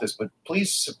about this, but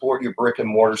please support your brick and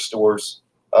mortar stores.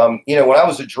 You know, when I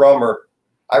was a drummer,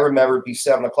 I remember it'd be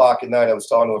 7 o'clock at night. I was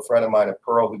talking to a friend of mine at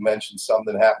Pearl who mentioned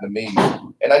something that happened to me,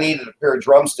 and I needed a pair of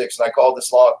drumsticks, and I called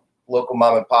this local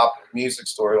mom and pop music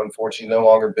store, unfortunately no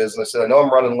longer in business. I said, I know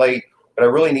I'm running late, but I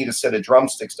really need a set of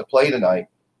drumsticks to play tonight.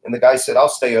 And the guy said, I'll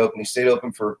stay open. He stayed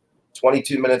open for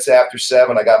 22 minutes after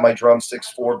 7. I got my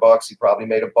drumsticks, $4. He probably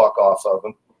made $1 off of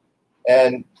them.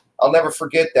 And I'll never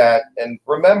forget that. And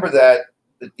remember that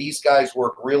these guys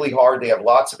work really hard. They have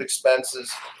lots of expenses.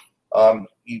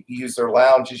 You use their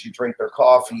lounges, you drink their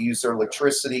coffee, you use their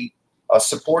electricity.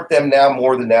 Support them now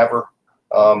more than ever.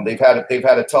 They've had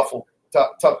a tough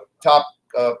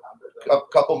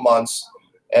couple months,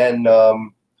 and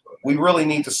we really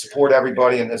need to support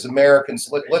everybody. And as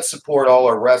Americans, let's support all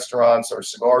our restaurants, our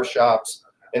cigar shops,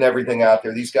 and everything out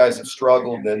there. These guys have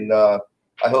struggled, and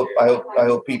I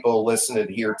hope people listen and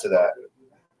adhere to that.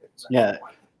 Yeah.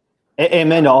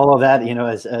 Amen to all of that. You know,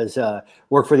 as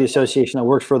work for the association, I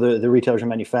work for the retailers and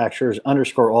manufacturers,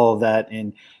 underscore all of that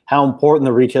and how important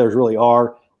the retailers really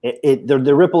are.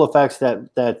 The ripple effects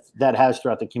that has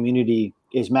throughout the community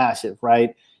is massive,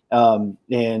 right?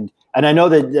 And I know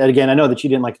that, again, I know that you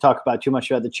didn't like to talk about too much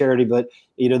about the charity, but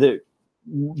you know,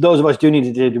 those of us do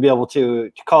need to be able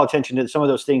to call attention to some of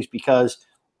those things, because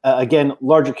again,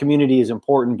 larger community is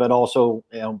important, but also,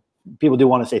 you know, people do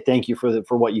want to say thank you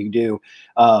for what you do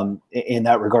in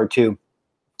that regard too.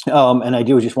 And I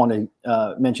do just want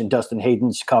to mention Dustin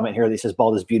Hayden's comment here. That says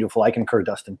bald is beautiful. I concur,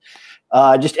 Dustin.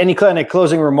 Just any kind of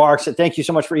closing remarks. Thank you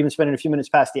so much for even spending a few minutes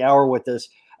past the hour with us.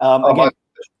 Again,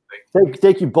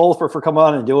 thank you both for coming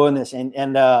on and doing this.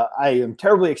 And I am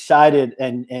terribly excited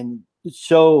and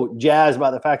so jazzed by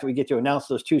the fact that we get to announce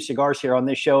those 2 cigars here on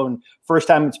this show, and first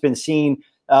time it's been seen.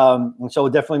 And so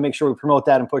we'll definitely make sure we promote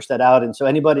that and push that out. And so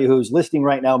anybody who's listening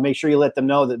right now, make sure you let them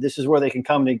know that this is where they can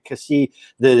come to see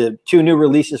the 2 new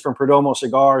releases from Perdomo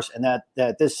Cigars, and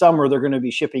that this summer they're going to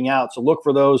be shipping out. So look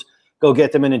for those, go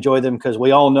get them and enjoy them, because we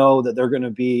all know that they're going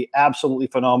to be absolutely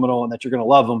phenomenal and that you're going to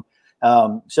love them.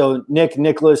 So Nick,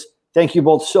 Nicholas, thank you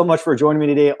both so much for joining me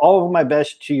today. All of my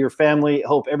best to your family.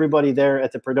 Hope everybody there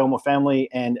at the Perdomo family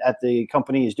and at the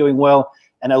company is doing well.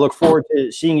 And I look forward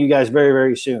to seeing you guys very,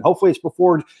 very soon. Hopefully it's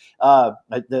before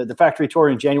the factory tour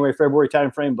in January, February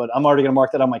timeframe, but I'm already going to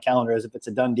mark that on my calendar as if it's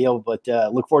a done deal. But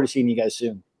look forward to seeing you guys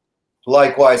soon.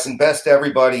 Likewise, and best to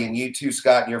everybody, and you too,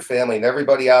 Scott, and your family, and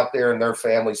everybody out there and their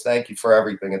families. Thank you for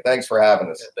everything, and thanks for having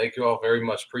us. Yeah, thank you all very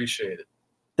much. Appreciate it.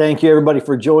 Thank you, everybody,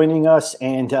 for joining us,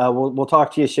 and we'll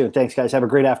talk to you soon. Thanks, guys. Have a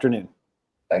great afternoon.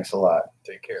 Thanks a lot.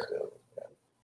 Take care.